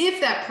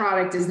if that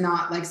product is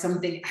not like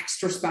something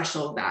extra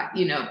special that,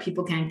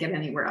 people can't get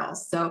anywhere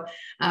else. So,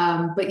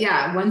 but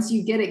yeah, once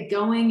you get it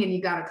going and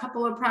you got a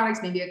couple of products,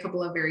 maybe a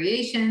couple of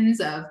variations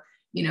of,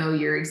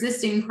 your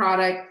existing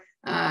product,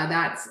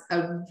 that's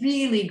a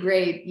really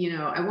great,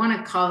 I want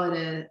to call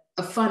it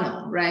a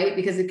funnel, right?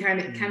 Because it kind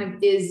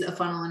of is a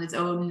funnel in its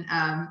own,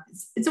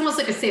 it's almost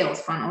like a sales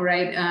funnel,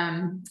 right?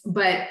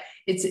 But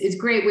it's a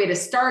great way to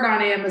start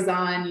on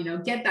Amazon,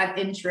 get that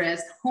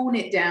interest, hone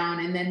it down,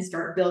 and then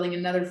start building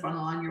another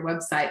funnel on your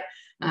website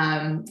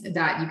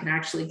that you can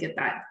actually get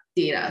that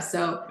data.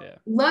 So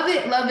love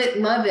it, love it,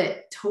 love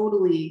it.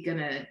 Totally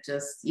gonna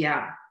just,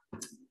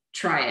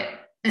 try it.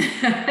 Do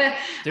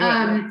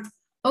it.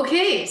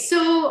 Okay.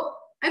 So,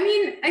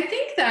 I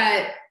think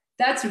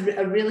that's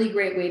a really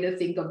great way to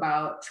think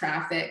about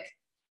traffic.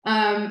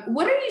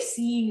 What are you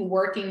seeing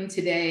working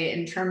today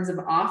in terms of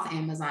off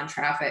Amazon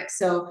traffic?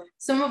 So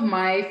some of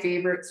my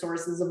favorite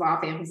sources of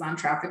off Amazon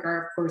traffic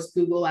are, of course,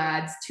 Google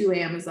ads to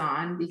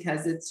Amazon,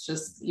 because it's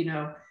just,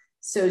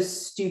 so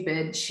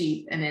stupid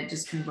cheap and it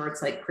just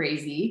converts like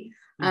crazy.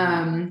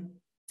 And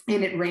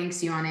it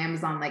ranks you on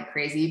Amazon like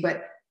crazy.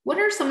 But what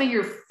are some of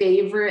your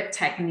favorite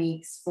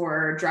techniques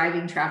for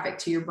driving traffic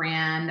to your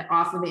brand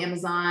off of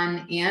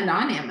Amazon and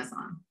on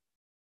Amazon?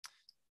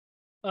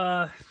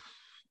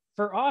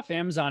 For off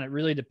Amazon, it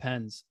really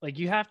depends. Like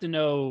you have to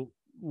know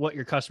what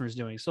your customer is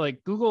doing. So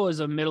like Google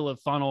is a middle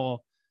of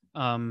funnel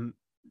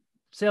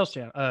sales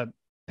channel,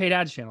 paid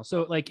ads channel.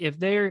 So like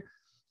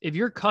if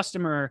your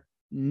customer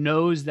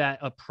knows that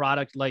a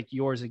product like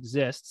yours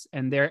exists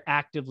and they're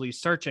actively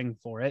searching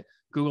for it,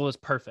 Google is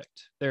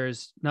perfect.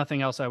 There's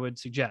nothing else I would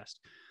suggest.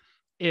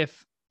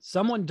 If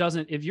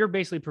you're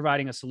basically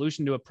providing a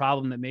solution to a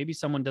problem that maybe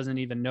someone doesn't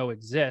even know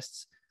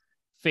exists,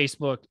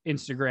 Facebook,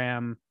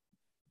 Instagram,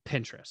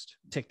 Pinterest,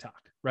 TikTok,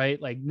 right?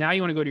 Like now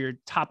you want to go to your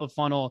top of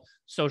funnel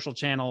social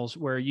channels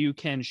where you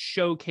can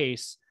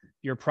showcase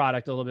your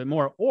product a little bit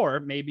more,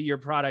 or maybe your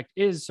product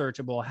is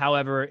searchable.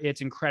 However,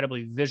 it's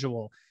incredibly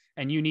visual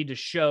and you need to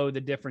show the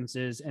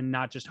differences and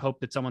not just hope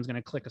that someone's going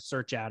to click a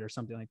search ad or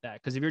something like that.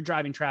 Because if you're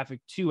driving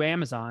traffic to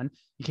Amazon,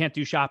 you can't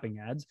do shopping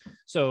ads.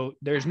 So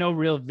there's no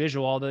real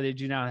visual, although they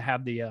do now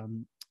have the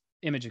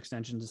image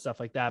extensions and stuff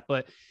like that.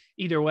 But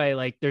either way,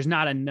 like there's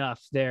not enough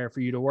there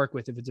for you to work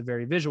with if it's a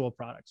very visual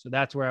product. So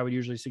that's where I would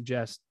usually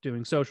suggest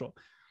doing social.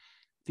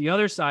 The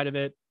other side of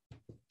it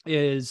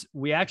is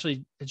we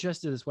actually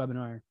just did this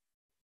webinar.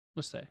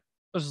 This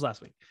was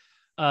last week.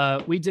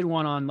 We did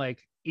one on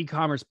like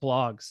e-commerce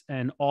blogs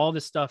and all the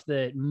stuff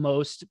that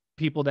most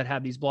people that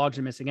have these blogs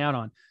are missing out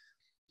on.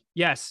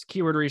 Yes,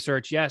 keyword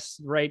research. Yes,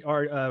 right.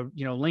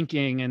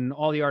 Linking and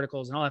all the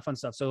articles and all that fun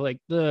stuff. So like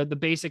the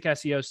basic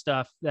SEO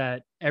stuff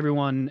that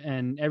everyone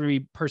and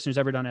every person who's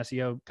ever done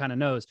SEO kind of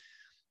knows.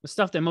 The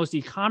stuff that most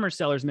e-commerce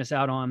sellers miss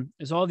out on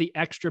is all the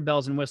extra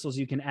bells and whistles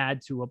you can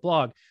add to a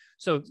blog.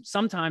 So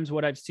sometimes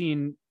what I've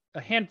seen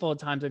a handful of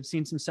times, I've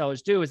seen some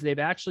sellers do is they've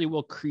actually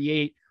will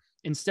create,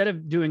 instead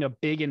of doing a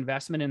big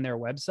investment in their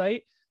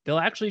website, they'll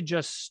actually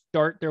just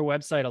start their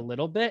website a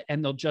little bit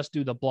and they'll just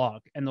do the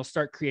blog and they'll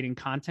start creating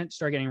content,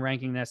 start getting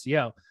ranking in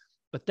SEO.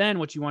 But then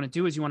what you want to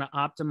do is you want to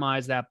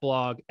optimize that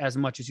blog as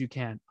much as you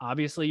can.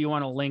 Obviously, you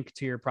want to link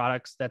to your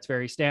products. That's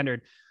very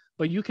standard.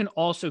 But you can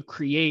also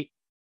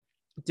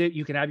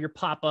you can have your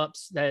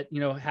pop-ups that,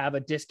 have a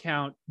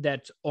discount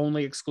that's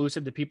only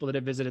exclusive to people that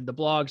have visited the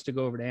blogs to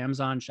go over to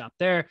Amazon, shop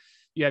there.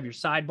 You have your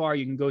sidebar.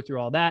 You can go through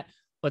all that.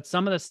 But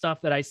some of the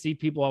stuff that I see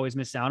people always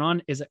miss out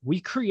on is that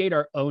we create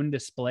our own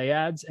display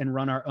ads and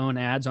run our own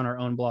ads on our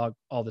own blog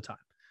all the time.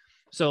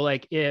 So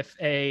like if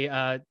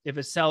a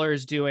seller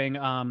is doing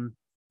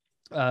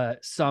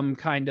some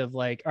kind of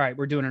like, all right,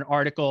 we're doing an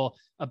article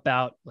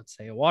about, let's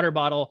say, a water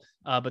bottle,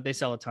 but they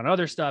sell a ton of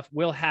other stuff.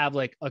 We'll have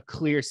like a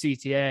clear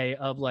CTA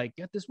of like,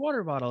 get this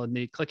water bottle, and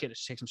they click it, it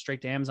takes them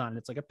straight to Amazon. And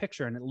it's like a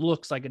picture and it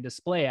looks like a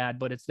display ad,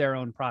 but it's their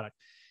own product.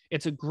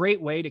 It's a great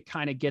way to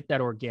kind of get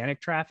that organic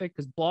traffic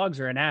because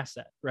blogs are an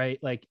asset, right?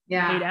 Like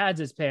paid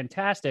ads is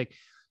fantastic,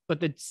 but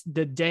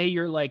the day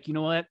you're like, you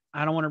know what,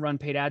 I don't want to run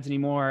paid ads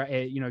anymore.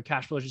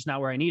 Cash flow is just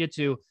not where I need it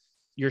to.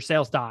 Your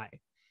sales die.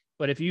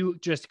 But if you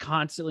just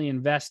constantly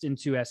invest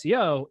into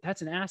SEO,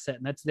 that's an asset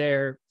and that's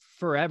there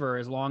forever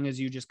as long as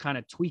you just kind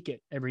of tweak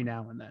it every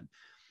now and then.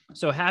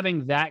 So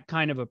having that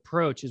kind of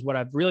approach is what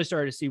I've really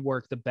started to see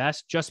work the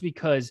best, just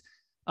because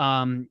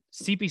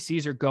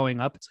CPCs are going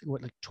up. It's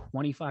like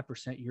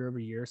 25% year over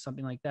year,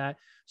 something like that.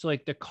 So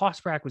like the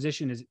cost per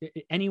acquisition is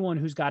anyone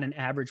who's got an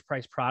average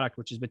price product,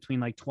 which is between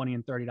like $20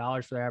 and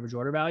 $30 for their average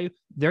order value,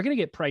 they're going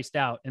to get priced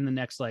out in the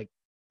next like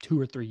 2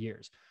 or 3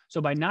 years.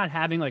 So by not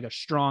having like a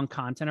strong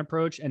content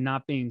approach and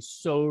not being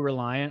so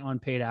reliant on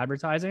paid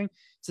advertising,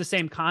 it's the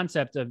same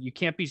concept of you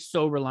can't be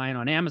so reliant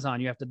on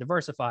Amazon. You have to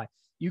diversify.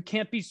 You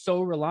can't be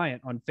so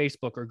reliant on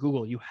Facebook or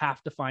Google. You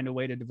have to find a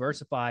way to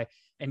diversify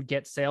and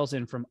get sales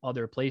in from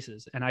other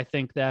places. And I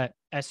think that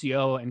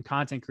SEO and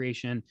content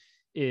creation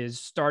is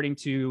starting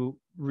to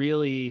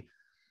really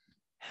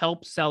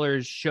help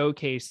sellers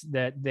showcase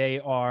that they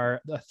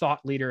are a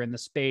thought leader in the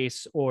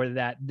space, or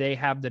that they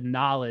have the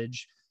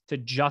knowledge to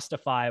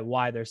justify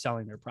why they're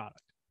selling their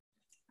product.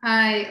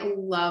 I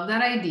love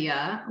that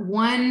idea.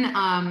 One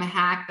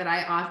hack that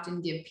I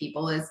often give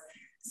people is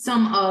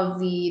some of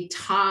the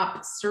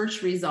top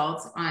search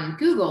results on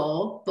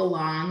Google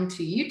belong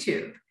to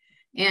YouTube.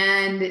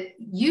 And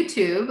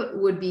YouTube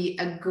would be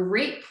a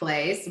great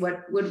place.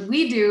 What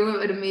we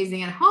do at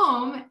Amazing at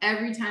Home,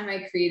 every time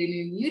I create a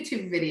new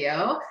YouTube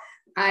video,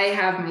 I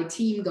have my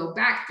team go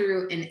back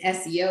through and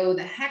SEO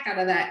the heck out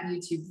of that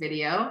YouTube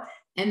video.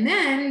 And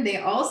then they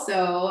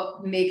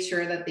also make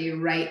sure that they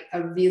write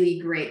a really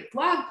great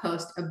blog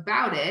post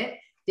about it.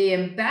 They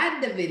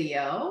embed the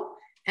video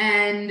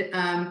and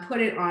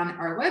put it on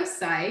our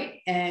website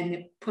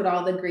and put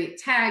all the great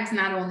tags,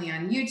 not only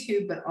on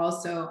YouTube, but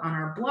also on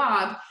our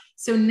blog.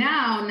 So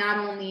now not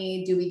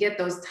only do we get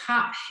those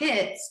top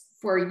hits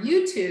for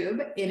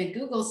YouTube in a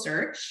Google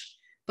search,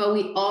 but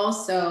we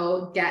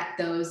also get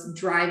those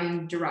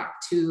driving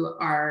direct to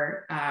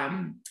our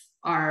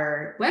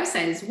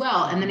website as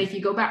well. And then if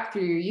you go back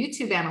through your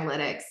YouTube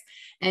analytics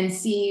and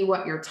see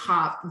what your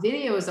top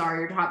videos are,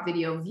 your top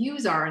video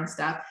views are and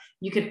stuff,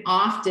 you can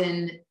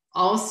often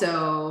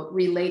also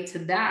relate to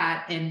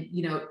that and,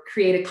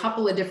 create a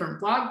couple of different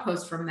blog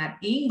posts from that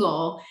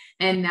angle.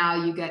 And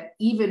now you get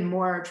even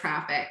more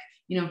traffic,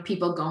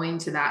 people going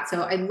to that.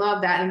 So I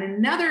love that. And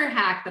another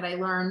hack that I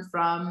learned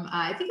from,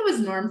 I think it was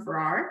Norm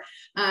Farrar,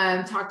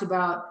 talked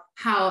about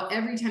how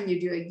every time you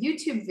do a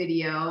YouTube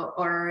video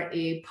or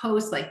a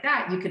post like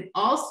that, you can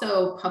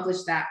also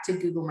publish that to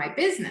Google My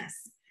Business,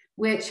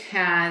 which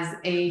has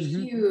a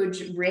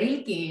huge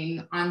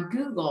ranking on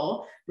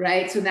Google,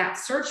 right? So that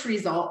search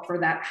result for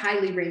that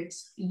highly ranked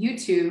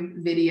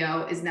YouTube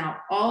video is now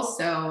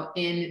also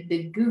in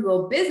the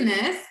Google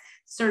Business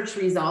search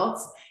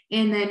results.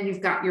 And then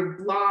you've got your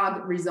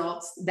blog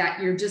results that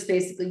you're just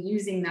basically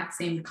using that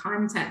same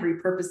content,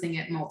 repurposing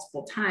it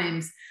multiple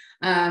times.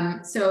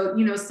 So,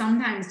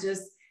 sometimes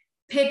just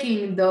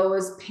picking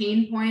those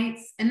pain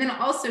points and then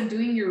also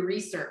doing your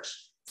research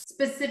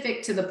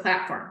specific to the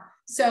platform.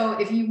 So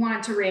if you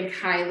want to rank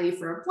highly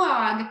for a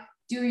blog,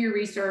 do your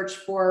research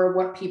for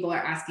what people are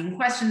asking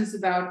questions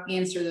about,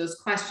 answer those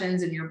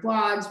questions in your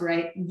blogs,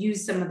 right?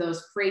 Use some of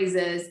those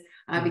phrases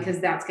because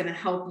that's going to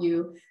help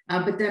you.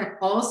 But then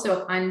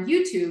also on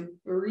YouTube,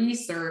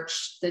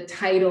 research the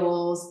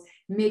titles,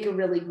 make a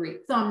really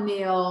great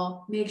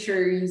thumbnail, make sure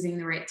you're using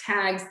the right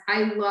tags.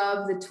 I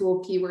love the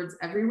tool Keywords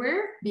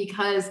Everywhere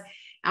because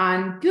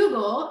on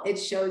Google, it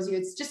shows you,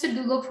 it's just a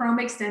Google Chrome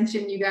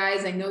extension, you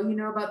guys. I know you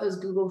know about those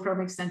Google Chrome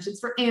extensions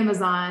for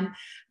Amazon,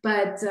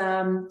 but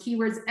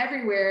Keywords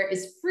Everywhere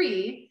is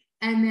free.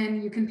 And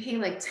then you can pay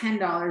like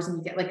 $10 and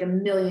you get like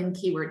 1 million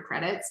keyword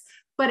credits,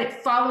 but it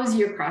follows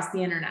you across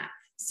the internet.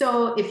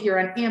 So if you're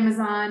on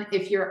Amazon,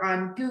 if you're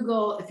on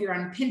Google, if you're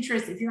on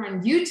Pinterest, if you're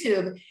on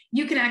YouTube,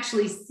 you can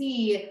actually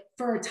see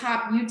for a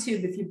top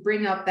YouTube, if you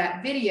bring up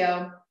that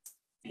video,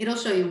 it'll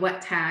show you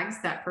what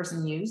tags that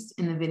person used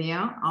in the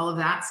video, all of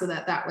that, so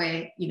that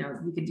way, you know,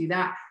 you could do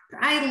that.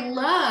 But I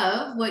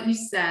love what you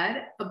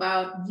said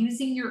about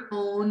using your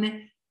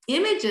own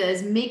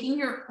images, making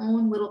your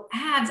own little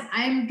ads.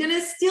 I'm going to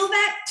steal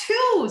that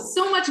too.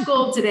 So much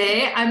gold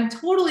today. I'm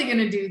totally going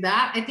to do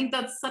that. I think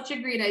that's such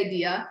a great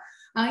idea.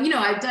 You know,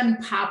 I've done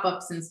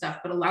pop-ups and stuff,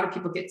 but a lot of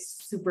people get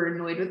super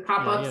annoyed with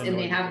pop-ups and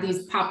they have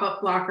these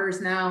pop-up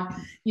blockers now.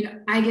 You know,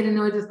 I get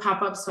annoyed with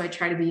pop-ups, so I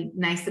try to be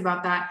nice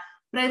about that.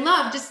 But I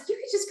love you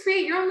could just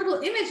create your own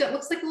little image that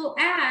looks like a little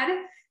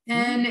ad.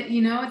 And,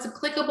 you know, it's a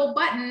clickable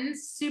button,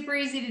 super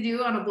easy to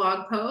do on a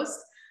blog post.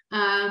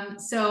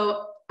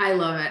 So I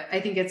love it.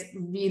 I think it's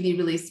really,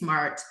 really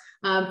smart.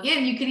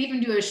 And you could even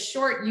do a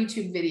short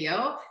YouTube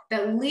video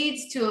that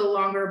leads to a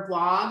longer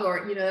blog,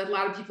 or, you know, a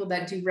lot of people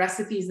that do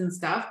recipes and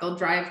stuff, they'll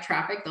drive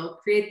traffic. They'll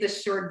create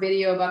this short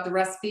video about the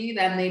recipe,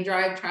 then they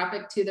drive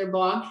traffic to their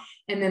blog,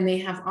 and then they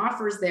have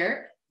offers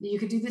there. You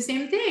could do the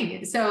same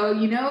thing. So,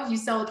 you know, if you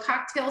sell a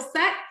cocktail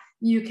set,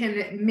 you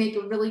can make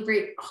a really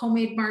great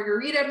homemade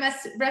margarita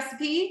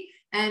recipe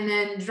and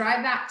then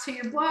drive that to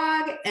your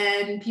blog,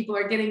 and people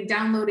are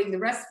downloading the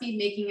recipe,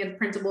 making it a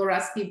printable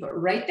recipe, but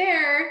right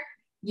there,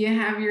 you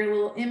have your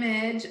little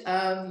image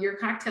of your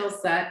cocktail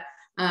set,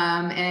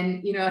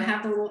 and, you know,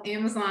 have the little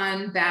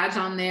Amazon badge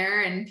on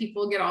there, and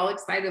people get all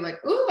excited like,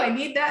 oh, I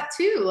need that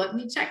too. Let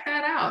me check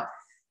that out.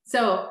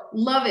 So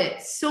love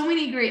it. So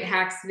many great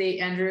hacks today,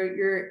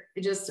 Andrew.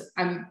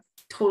 I'm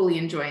totally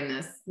enjoying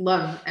this.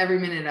 Love every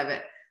minute of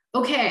it.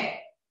 Okay.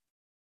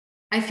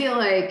 I feel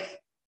like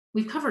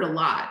we've covered a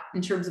lot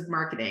in terms of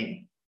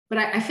marketing, but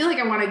I feel like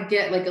I want to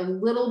get like a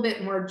little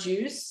bit more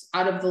juice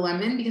out of the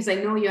lemon because I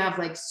know you have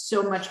like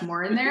so much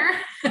more in there.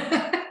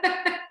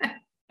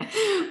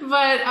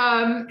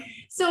 But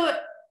so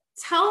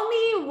tell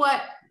me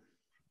what,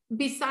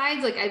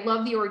 besides, like, I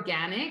love the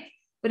organic,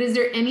 but is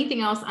there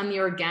anything else on the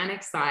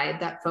organic side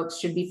that folks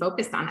should be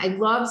focused on? I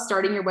love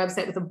starting your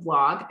website with a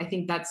blog. I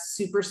think that's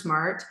super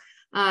smart.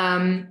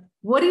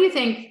 What do you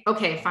think?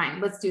 Okay, fine.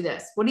 Let's do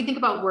this. What do you think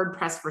about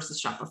WordPress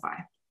versus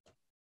Shopify?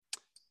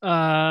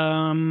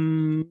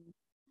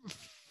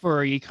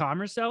 For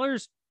e-commerce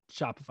sellers,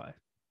 Shopify.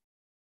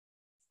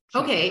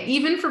 Okay,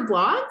 even for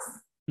blogs?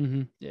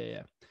 Mm-hmm.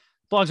 Yeah.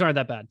 Blogs aren't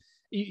that bad.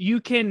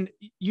 You can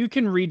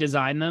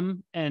redesign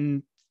them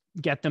and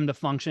get them to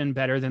function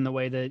better than the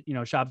way that, you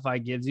know,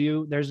 Shopify gives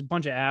you. There's a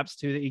bunch of apps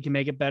too that you can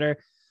make it better,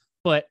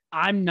 but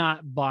I'm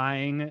not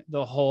buying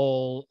the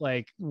whole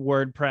like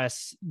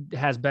WordPress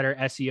has better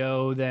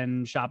SEO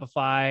than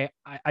Shopify.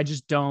 I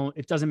just don't,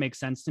 it doesn't make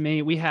sense to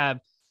me. We have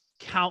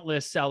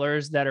countless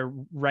sellers that are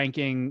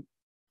ranking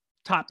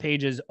top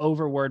pages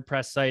over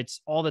WordPress sites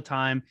all the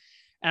time.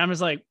 And I'm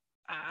just like,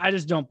 I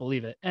just don't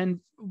believe it.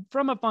 And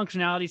from a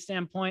functionality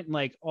standpoint,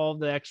 like all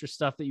the extra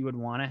stuff that you would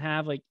want to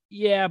have, like,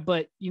 yeah,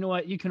 but you know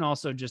what? You can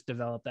also just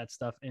develop that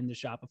stuff into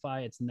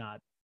Shopify. It's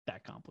not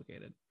that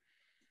complicated.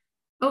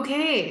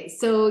 Okay,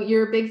 so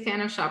you're a big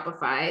fan of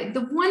Shopify. The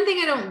one thing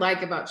I don't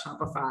like about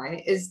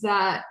Shopify is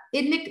that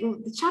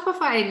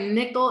Shopify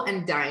nickel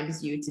and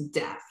dimes you to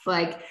death.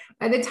 Like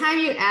by the time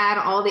you add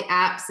all the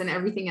apps and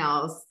everything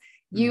else,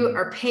 you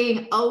are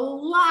paying a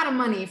lot of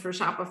money for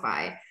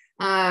Shopify.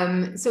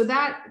 So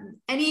that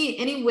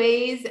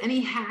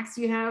any hacks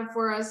you have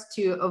for us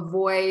to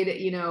avoid,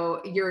 you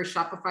know, your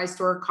Shopify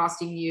store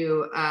costing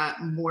you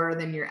more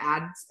than your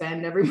ad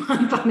spend every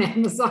month on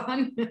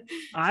Amazon?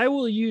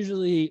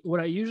 What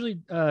I usually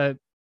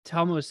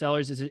tell most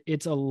sellers is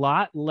it's a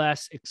lot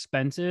less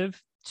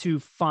expensive to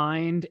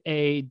find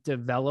a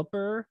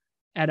developer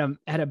at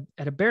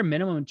a bare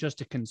minimum just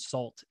to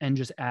consult and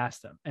just ask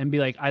them and be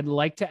like, I'd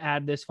like to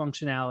add this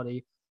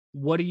functionality.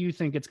 What do you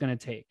think it's going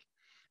to take?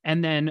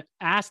 And then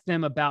ask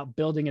them about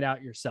building it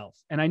out yourself.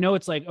 And I know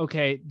it's like,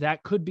 okay,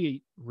 that could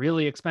be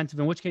really expensive,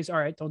 in which case, all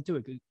right, don't do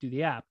it, do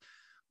the app.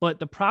 But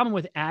the problem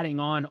with adding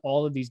on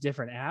all of these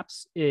different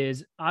apps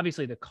is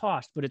obviously the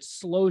cost, but it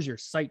slows your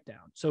site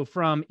down. So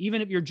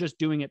even if you're just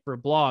doing it for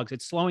blogs,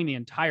 it's slowing the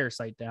entire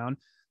site down.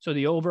 So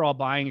the overall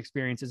buying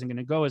experience isn't going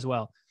to go as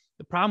well.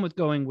 The problem with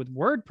going with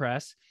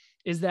WordPress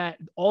is that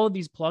all of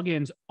these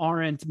plugins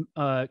aren't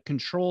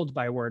controlled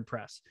by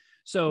WordPress.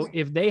 So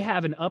if they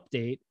have an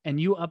update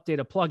and you update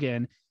a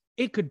plugin,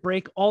 it could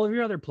break all of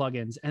your other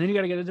plugins. And then you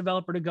got to get a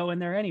developer to go in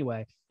there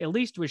anyway. At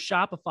least with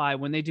Shopify,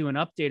 when they do an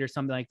update or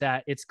something like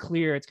that, it's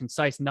clear, it's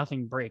concise,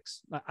 nothing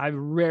breaks. I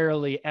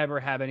rarely ever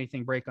have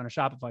anything break on a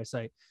Shopify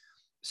site.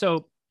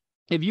 So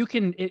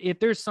if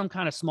there's some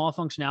kind of small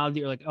functionality,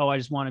 you're like, oh, I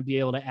just want to be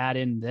able to add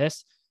in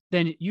this,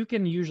 then you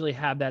can usually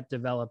have that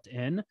developed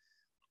in,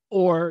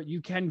 or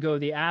you can go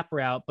the app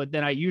route. But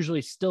then I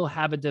usually still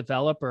have a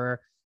developer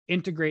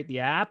integrate the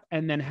app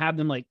and then have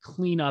them like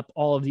clean up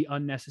all of the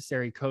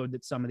unnecessary code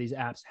that some of these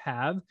apps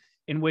have,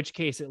 in which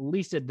case, at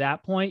least at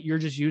that point, you're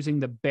just using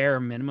the bare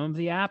minimum of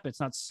the app. It's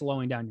not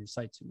slowing down your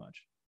site too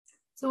much.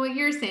 So what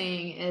you're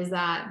saying is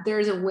that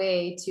there's a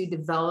way to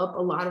develop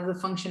a lot of the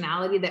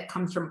functionality that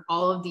comes from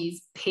all of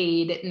these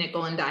paid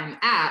nickel and dime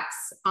apps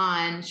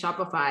on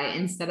Shopify,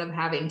 instead of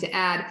having to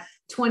add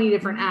 20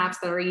 different apps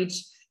that are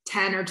each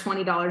 $10 or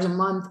 $20 a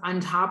month on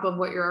top of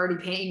what you're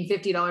already paying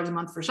 $50 a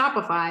month for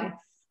Shopify.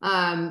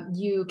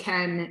 You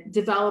can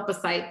develop a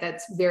site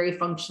that's very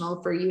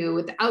functional for you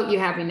without you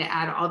having to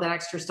add all that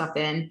extra stuff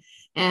in.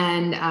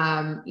 And,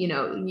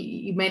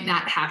 you might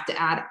not have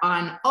to add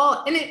on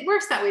all, and it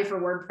works that way for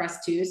WordPress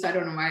too. So I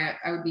don't know why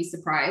I would be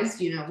surprised.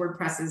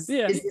 WordPress is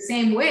the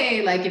same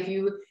way. Like if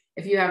you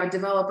have a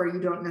developer, you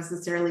don't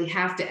necessarily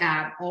have to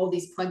add all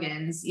these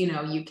plugins.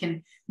 You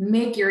can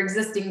make your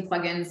existing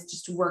plugins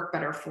just work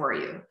better for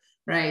you.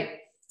 Right.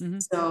 Mm-hmm.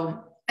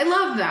 So I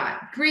love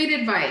that. Great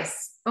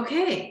advice.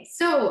 Okay.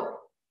 So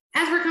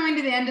as we're coming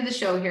to the end of the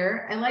show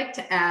here, we like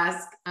to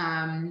ask,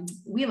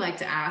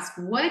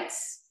 what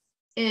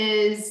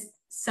is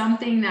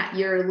something that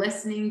you're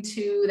listening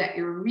to, that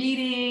you're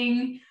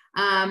reading,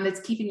 that's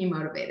keeping you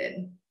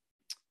motivated?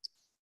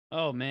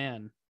 Oh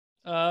man.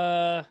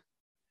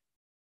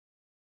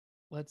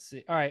 Let's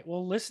see. All right.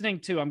 Well, listening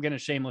to, I'm going to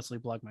shamelessly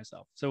plug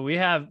myself. So we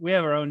have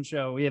our own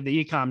show. We have the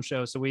e-com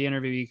show. So we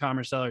interview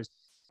e-commerce sellers,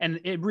 and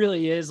it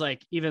really is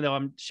like, even though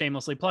I'm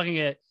shamelessly plugging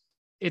it,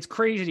 it's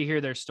crazy to hear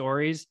their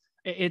stories.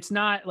 It's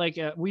not like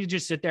we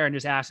just sit there and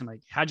just ask them like,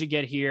 how'd you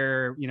get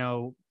here?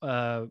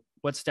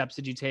 What steps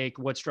did you take?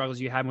 What struggles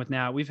you have with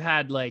now? We've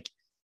had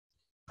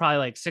probably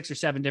like 6 or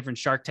 7 different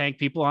Shark Tank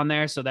people on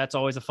there. So that's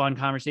always a fun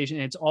conversation.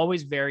 And it's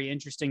always very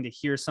interesting to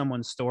hear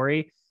someone's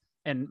story.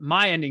 And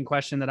my ending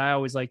question that I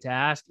always like to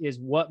ask is,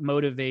 what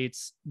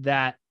motivates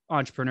that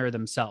entrepreneur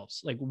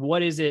themselves? Like,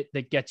 what is it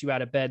that gets you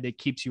out of bed, that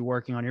keeps you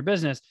working on your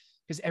business?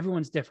 Because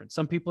everyone's different.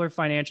 Some people are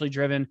financially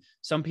driven.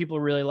 Some people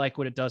really like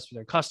what it does for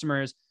their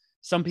customers.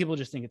 Some people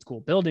just think it's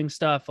cool building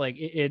stuff. Like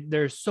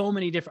there's so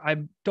many different,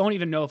 I don't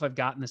even know if I've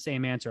gotten the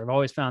same answer. I've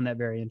always found that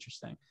very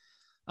interesting.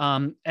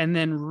 And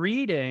then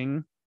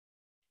reading,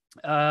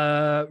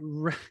 right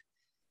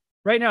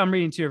now I'm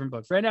reading 2 different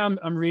books. Right now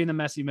I'm reading The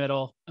Messy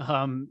Middle,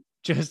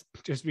 just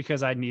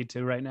because I need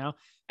to right now.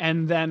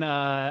 And then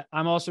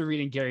I'm also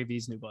reading Gary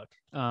Vee's new book,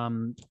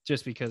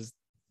 just because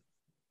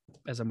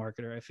as a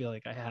marketer, I feel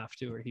like I have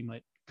to, or he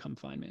might come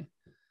find me.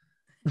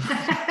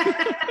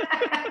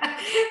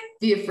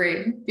 Be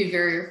afraid. Be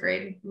very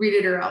afraid. Read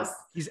it or else.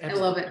 I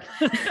love it.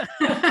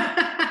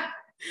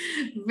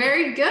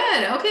 Very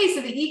good. Okay.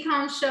 So the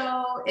Ecom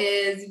Show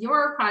is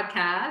your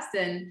podcast.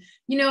 And,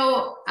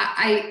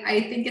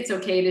 I think it's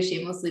okay to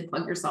shamelessly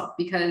plug yourself,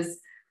 because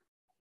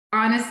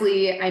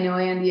honestly, I know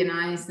Andy and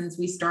I, since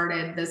we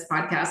started this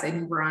podcast, I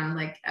think we're on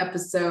like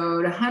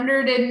episode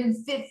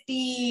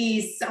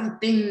 150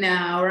 something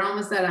now. We're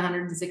almost at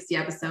 160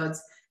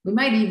 episodes. We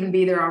might even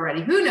be there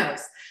already. Who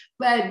knows?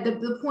 But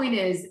the point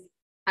is,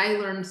 I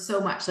learned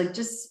so much. Like,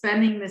 just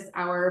spending this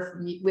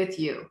hour with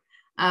you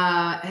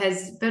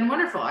has been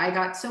wonderful. I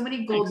got so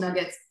many gold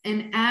nuggets.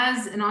 And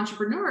as an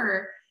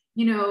entrepreneur,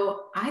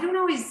 I don't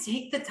always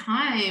take the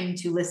time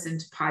to listen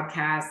to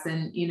podcasts,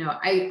 and,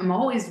 I'm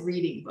always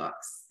reading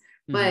books,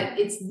 but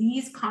it's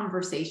these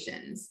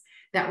conversations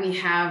that we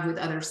have with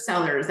other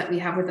sellers, that we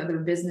have with other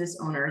business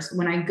owners.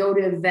 When I go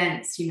to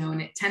events,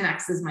 and it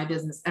 10X's my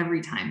business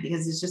every time,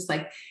 because it's just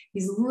like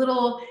these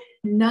little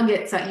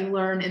nuggets that you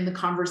learn in the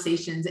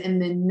conversations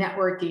and the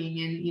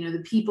networking and,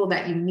 the people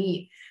that you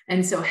meet.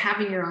 And so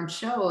having your own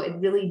show, it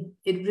really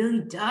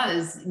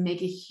does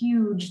make a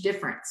huge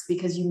difference,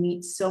 because you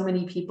meet so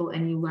many people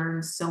and you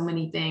learn so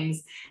many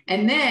things.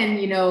 And then,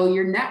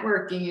 your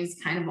networking is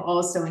kind of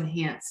also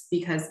enhanced,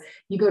 because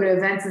you go to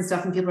events and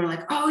stuff and people are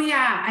like, oh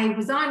yeah, I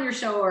was on your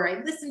show, or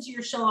I listened to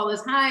your show all the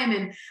time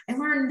and I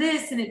learned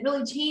this and it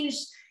really changed,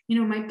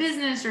 my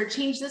business, or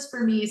changed this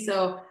for me.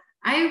 So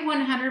I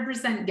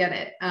 100% get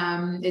it.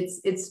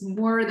 It's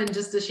more than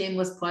just a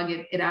shameless plug.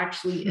 It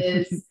actually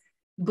is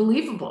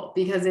believable,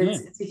 because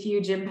it's a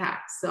huge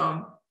impact.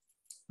 So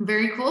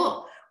very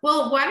cool.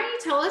 Well, why don't you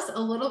tell us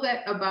a little bit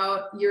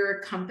about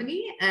your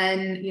company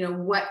and,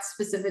 what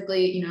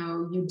specifically,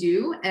 you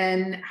do,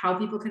 and how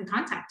people can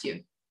contact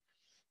you?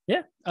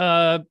 Yeah.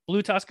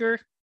 BlueTuskr,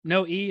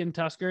 no E in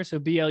Tusker. So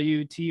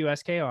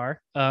BLUTUSKR.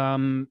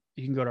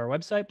 You can go to our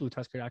website,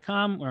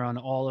 BlueTuskr.com. We're on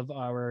all of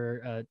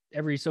our,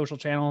 every social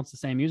channel. It's the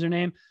same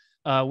username.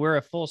 We're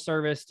a full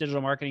service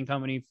digital marketing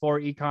company for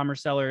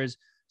e-commerce sellers.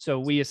 So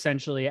we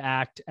essentially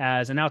act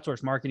as an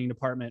outsourced marketing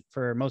department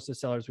for most of the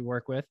sellers we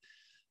work with.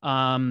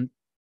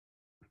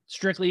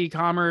 strictly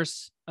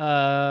e-commerce,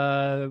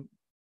 tend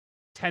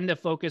to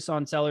focus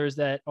on sellers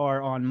that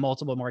are on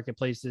multiple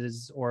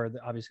marketplaces or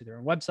obviously their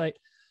own website,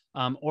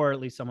 or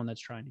at least someone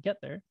that's trying to get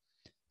there.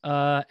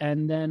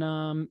 And then,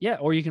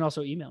 or you can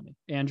also email me,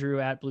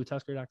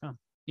 andrew@bluetuskr.com.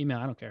 Email,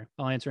 I don't care.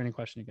 I'll answer any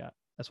question you got.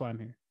 That's why I'm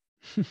here.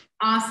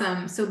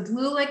 Awesome. So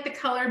blue, like the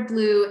color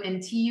blue, and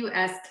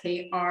tuskr.com.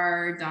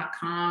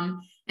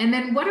 And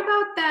then what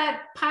about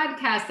that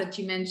podcast that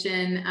you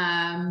mentioned,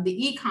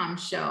 the Ecom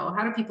show?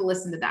 How do people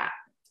listen to that?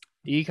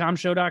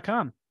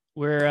 Ecomshow.com.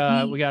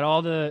 Where we got all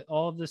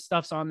of the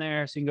stuff's on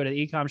there. So you can go to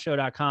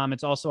ecomshow.com.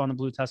 It's also on the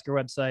BlueTuskr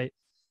website.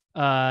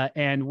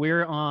 And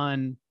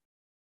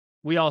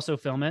we also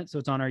film it. So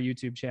it's on our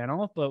YouTube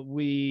channel, but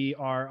we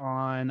are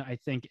on, I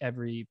think,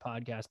 every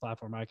podcast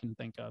platform I can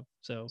think of.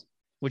 So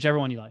whichever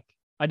one you like.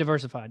 I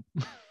diversified.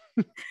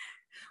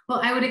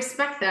 Well, I would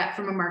expect that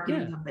from a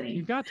marketing company.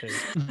 You've got to.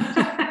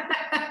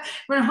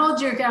 We're going to hold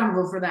you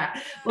accountable for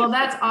that. Well,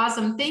 that's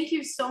awesome. Thank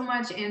you so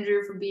much,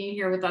 Andrew, for being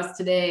here with us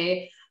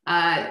today.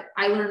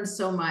 I learned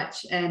so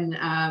much, and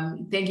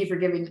thank you for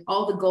giving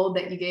all the gold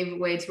that you gave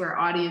away to our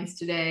audience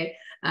today.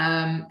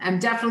 I'm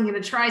definitely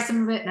going to try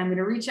some of it, and I'm going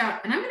to reach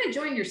out, and I'm going to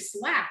join your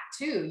Slack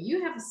too.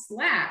 You have a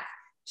Slack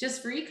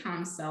just for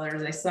e-com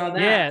sellers. I saw that.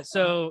 Yeah.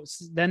 So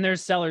then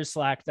there's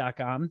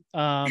sellerslack.com.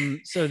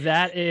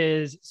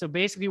 So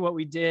basically what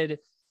we did.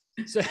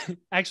 So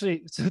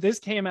this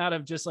came out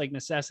of just like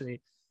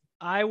necessity.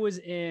 I was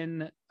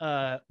in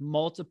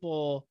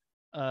multiple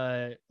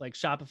like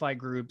Shopify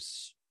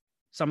groups,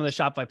 some of the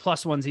Shopify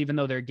Plus ones, even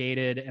though they're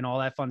gated and all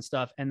that fun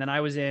stuff. And then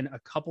I was in a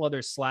couple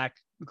other Slack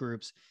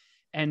groups,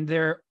 and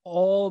they're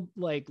all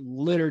like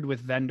littered with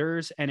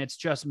vendors, and it's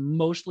just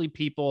mostly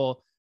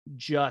people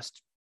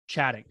just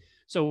chatting.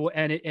 So,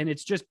 and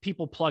it's just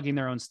people plugging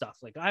their own stuff.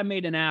 Like, I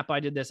made an app, I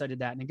did this, I did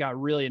that. And it got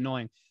really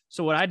annoying.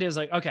 So what I did is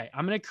like, okay,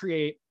 I'm going to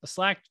create a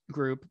Slack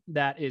group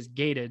that is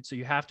gated. So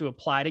you have to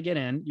apply to get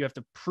in. You have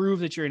to prove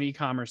that you're an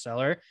e-commerce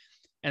seller.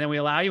 And then we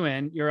allow you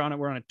in. We're on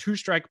a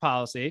 2-strike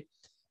policy.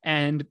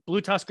 And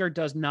BlueTuskr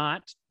does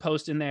not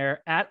post in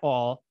there at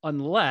all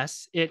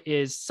unless it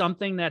is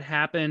something that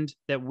happened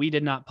that we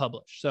did not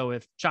publish. So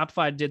if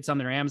Shopify did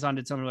something or Amazon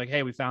did something, like,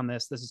 hey, we found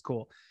this is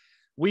cool.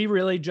 We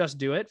really just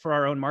do it for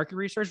our own market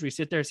research. We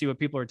sit there, see what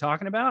people are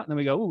talking about, and then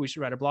we go, oh, we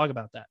should write a blog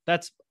about that.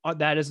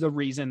 That is the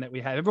reason that we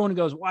have. Everyone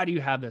goes, why do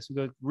you have this? We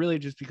go, really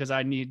just because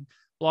I need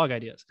blog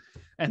ideas.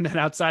 And then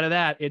outside of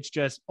that, it's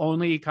just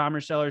only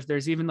e-commerce sellers.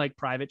 There's even like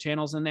private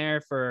channels in there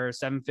for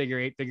 7-figure,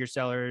 8-figure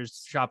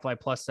sellers, Shopify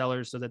Plus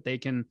sellers, so that they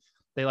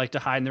like to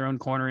hide in their own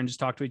corner and just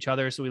talk to each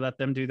other. So we let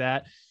them do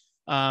that.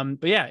 But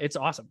yeah, it's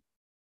awesome.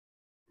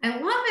 I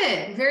love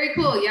it. Very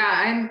cool.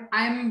 Yeah,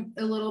 I'm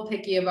a little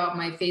picky about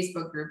my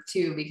Facebook group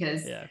too,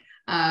 because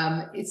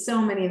it's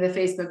so many of the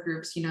Facebook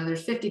groups,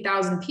 there's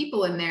 50,000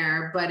 people in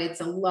there, but it's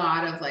a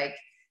lot of like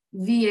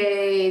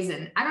VAs,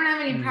 and I don't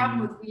have any problem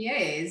with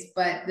VAs,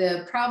 but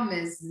the problem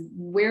is,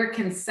 where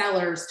can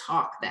sellers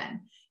talk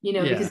then?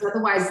 Because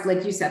otherwise,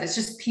 like you said, it's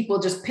just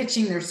people just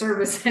pitching their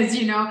services,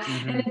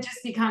 and it just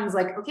becomes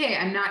like, okay,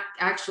 I'm not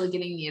actually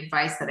getting the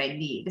advice that I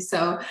need.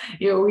 So,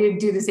 we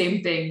do the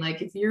same thing.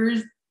 Like, if you're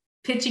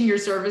pitching your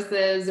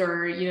services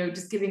or,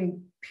 just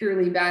giving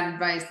purely bad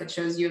advice that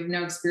shows you have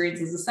no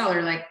experience as a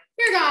seller, like,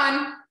 you're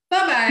gone,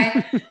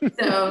 bye-bye.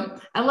 So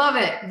I love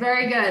it.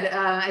 Very good.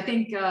 I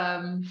think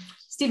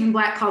Stephen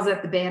Black calls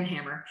it the band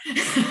hammer.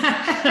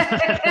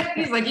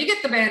 He's like, you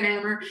get the band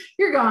hammer,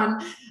 you're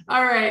gone.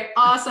 All right.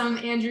 Awesome.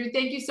 Andrew,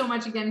 thank you so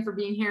much again for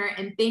being here.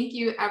 And thank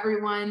you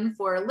everyone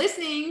for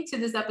listening to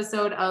this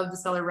episode of the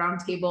Seller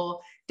Roundtable.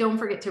 Don't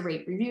forget to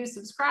rate, review,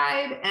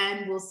 subscribe,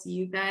 and we'll see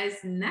you guys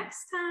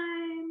next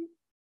time.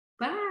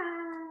 Bye.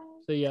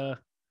 See ya.